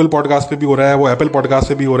 वो गूगल पॉडकास्ट पे भी हो रहा है, वो एप्पल पॉडकास्ट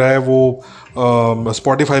पे भी हो रहा है, वो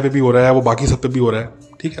स्पॉटिफाई पे भी हो रहा है, वो बाकी सब पे भी हो रहा है,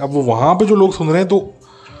 ठीक है। अब वो वहाँ पे जो लोग सुन रहे हैं, तो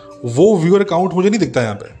वो व्यूअर काउंट मुझे नहीं दिखता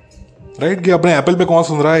यहाँ पे, राइट, कि अपने एप्पल पे कौन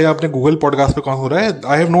सुन रहा है या अपने गूगल पॉडकास्ट पे कौन सुन रहा है,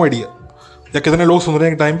 आई हैव नो आइडिया। या कितने लोग सुन रहे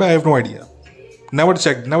हैं एक टाइम पे, I have no idea, never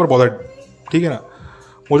check, never bothered, ठीक है ना।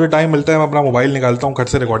 मुझे टाइम मिलता है, मैं अपना मोबाइल निकालता हूँ, खट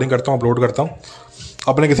से रिकॉर्डिंग करता हूँ, अपलोड करता हूँ,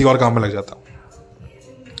 अपने किसी और काम में लग जाता हूँ,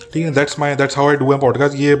 ठीक है। That's how I do my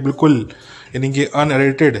podcast. ये बिल्कुल यानी कि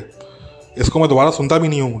अनएडिटेड, इसको मैं दोबारा सुनता भी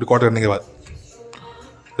नहीं हूँ रिकॉर्ड करने के बाद।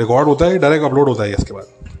 रिकॉर्ड होता है, डायरेक्ट अपलोड होता है इसके बाद।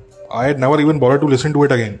 I never even bother to listen to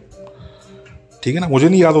it again, ठीक है ना। मुझे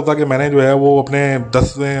नहीं याद होता कि मैंने जो है वो अपने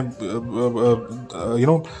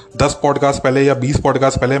 10 पॉडकास्ट पहले या 20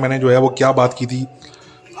 पॉडकास्ट पहले मैंने जो है वो क्या बात की थी।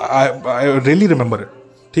 आई रियली रिमेंबर इट,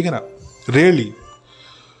 ठीक है ना, रियली।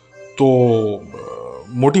 तो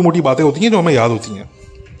मोटी मोटी बातें होती हैं जो हमें याद होती हैं,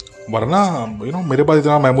 वरना मेरे पास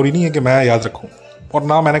इतना मेमोरी नहीं है कि मैं याद रखूं। और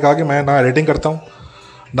ना मैंने कहा कि मैं ना एडिटिंग करता हूँ,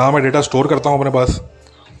 ना मैं डेटा स्टोर करता हूँ अपने पास,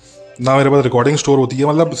 ना मेरे पास रिकॉर्डिंग स्टोर होती है।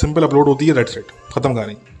 मतलब सिंपल अपलोड होती है, दैट्स इट, ख़त्म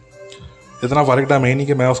कहानी। इतना फारिग टाइम है नहीं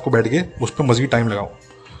कि मैं उसको बैठ के उस पर मज़ीद टाइम लगाऊं।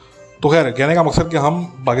 तो खैर, कहने का मकसद कि हम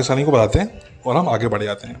पाकिस्तानी को बताते हैं और हम आगे बढ़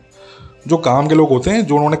जाते हैं। जो काम के लोग होते हैं,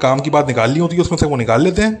 जो उन्होंने काम की बात निकालनी होती है उसमें से वो निकाल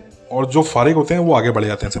लेते हैं, और जो फारिग होते हैं वो आगे बढ़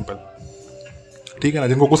जाते हैं, सिंपल, ठीक है ना।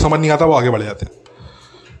 जिनको कुछ समझ नहीं आता वो आगे बढ़ जाते हैं,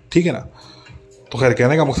 ठीक है ना। तो खैर,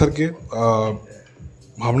 कहने का मकसद कि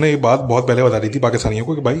हमने ये बात बहुत पहले बता दी थी पाकिस्तानियों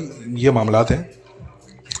को कि भाई ये मामलात हैं,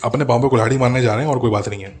 अपने पाँव पे कुल्हाड़ी मारने जा रहे हैं और कोई बात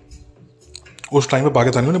नहीं है। उस टाइम में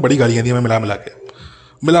पाकिस्तानियों ने बड़ी गालियाँ दी हमें, मिला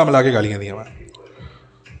मिला के गालियाँ दी हमें,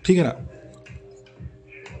 ठीक है ना।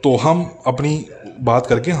 तो हम अपनी बात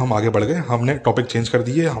करके हम आगे बढ़ गए, हमने टॉपिक चेंज कर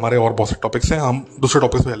दिए, हमारे और बहुत से टॉपिक्स हैं, हम दूसरे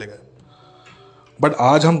टॉपिक्स पे चले गए। बट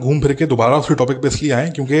आज हम घूम फिर के दोबारा उसी टॉपिक पे इसलिए आए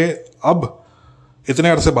क्योंकि अब इतने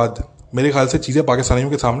अरसे बाद मेरे ख्याल से चीज़ें पाकिस्तानियों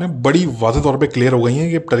के सामने बड़ी वाज़ेह तौर पे क्लियर हो गई हैं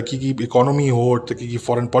कि टर्की की इकोनॉमी हो, टर्की की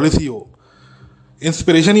फॉरेन पॉलिसी हो,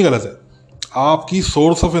 इंस्पिरेशन ही गलत है, आपकी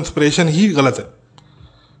सोर्स ऑफ इंस्पिरेशन ही गलत है,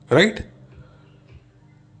 राइट।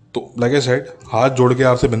 तो लाइक आई सेड, हाथ जोड़ के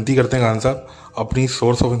आपसे विनती करते हैं खान साहब, अपनी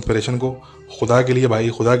सोर्स ऑफ इंस्पिरेशन को खुदा के लिए भाई,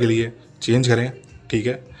 खुदा के लिए चेंज करें, ठीक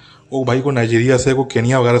है। वो भाई को नाइजीरिया से, को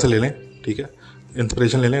केनिया वगैरह से ले लें, ठीक है,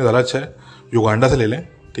 इंस्पिरेशन ले लें, ज़्यादा अच्छा है। युगांडा से ले लें,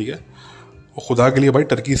 ठीक है। और खुदा के लिए भाई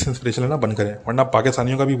टर्की से इंस्पिरेशन लेना बंद करें, वरना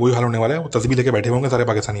पाकिस्तानियों का भी वही हाल होने वाला है, वो तस्वीर लेके बैठे होंगे सारे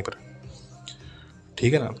पाकिस्तानी पर,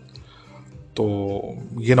 ठीक है ना। तो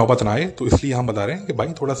ये नौबत ना आए, तो इसलिए हम बता रहे हैं कि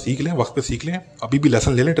भाई थोड़ा सीख लें, वक्त पे सीख लें, अभी भी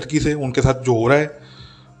लेसन ले लें टर्की से, उनके साथ जो हो रहा है,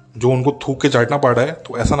 जो उनको थूक के चाटना पड़ रहा है,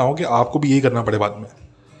 तो ऐसा ना हो कि आपको भी यही करना पड़े बाद में।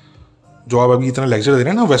 जो आप अभी इतना लेक्चर दे रहे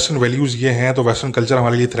हैं ना, वेस्टर्न वैल्यूज़ ये हैं, तो वेस्टर्न कल्चर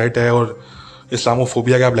हमारे लिए थ्रेट है, और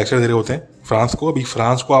इस्लामोफोबिया के आप लेक्चर दे रहे होते हैं फ्रांस को। अभी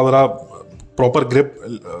फ्रांस को आप ज़रा प्रॉपर ग्रिप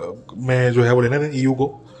में जो है वो लेने दें EU को,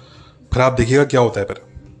 फिर आप देखिएगा क्या होता है। फिर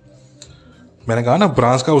मैंने कहा ना,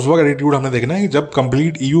 फ्रांस का उस वक्त एटीट्यूड हमने देखना है जब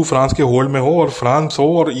कंप्लीट EU फ्रांस के होल्ड में हो, और फ्रांस हो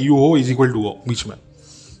और EU हो इज इक्वल टू हो बीच में,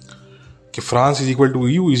 कि France is equal to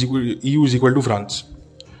EU is equal to France.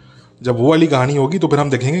 जब वो वाली कहानी होगी तो फिर हम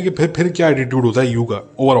देखेंगे कि फिर क्या एटीट्यूड होता है EU का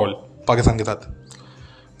ओवरऑल पाकिस्तान के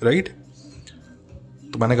साथ, राइट।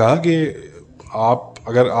 तो मैंने कहा कि आप,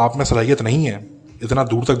 अगर आप में सलाहियत नहीं है इतना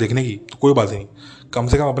दूर तक देखने की, तो कोई बात नहीं, कम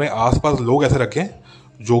से कम अपने आसपास लोग ऐसे रखें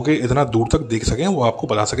जो कि इतना दूर तक देख सकें, वो आपको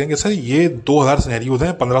बता सकें कि सर ये 2000 सिनेरियोज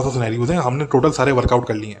हैं, 1500 सिनेरियोज हैं, हमने टोटल सारे वर्कआउट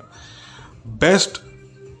कर लिए हैं। बेस्ट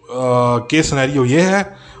केस सिनेरियो ये है,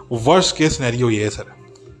 वर्स्ट केस सिनेरियो ये है सर,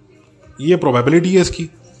 ये प्रोबेबिलिटी है इसकी,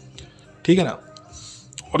 ठीक है ना।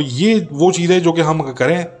 और ये वो चीज़ है जो कि हम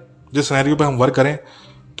करें, जिस सिनेरियो पे हम वर्क करें,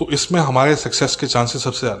 तो इसमें हमारे सक्सेस के चांसेस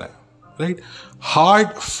सबसे ज़्यादा हैं, right. Hard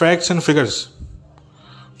facts and figures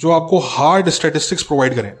जो आपको हार्ड स्टैटिस्टिक्स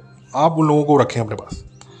प्रोवाइड करें, आप उन लोगों को रखें अपने पास,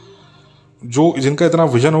 जो जिनका इतना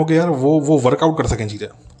विजन हो गया यार वो वर्कआउट कर सकें चीज़ें।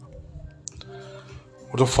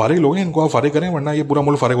 और जो फारिग लोग हैं इनको आप फारिग करें, वरना ये पूरा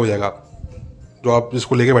मुल्क फारिग हो जाएगा। जो आप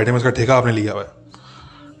जिसको लेके बैठे हैं इसका ठेका आपने लिया हुआ है,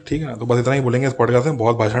 ठीक है ना। तो बस इतना ही बोलेंगे इस पॉडकास्ट में,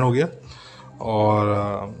 बहुत भाषण हो गया।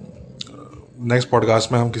 और नेक्स्ट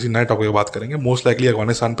पॉडकास्ट में हम किसी नए टॉपिक पर बात करेंगे, मोस्ट लाइकली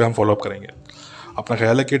अफगानिस्तान पे हम फॉलो अप करेंगे। अपना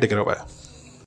ख्याल रखिए, टेक केयर, बाय।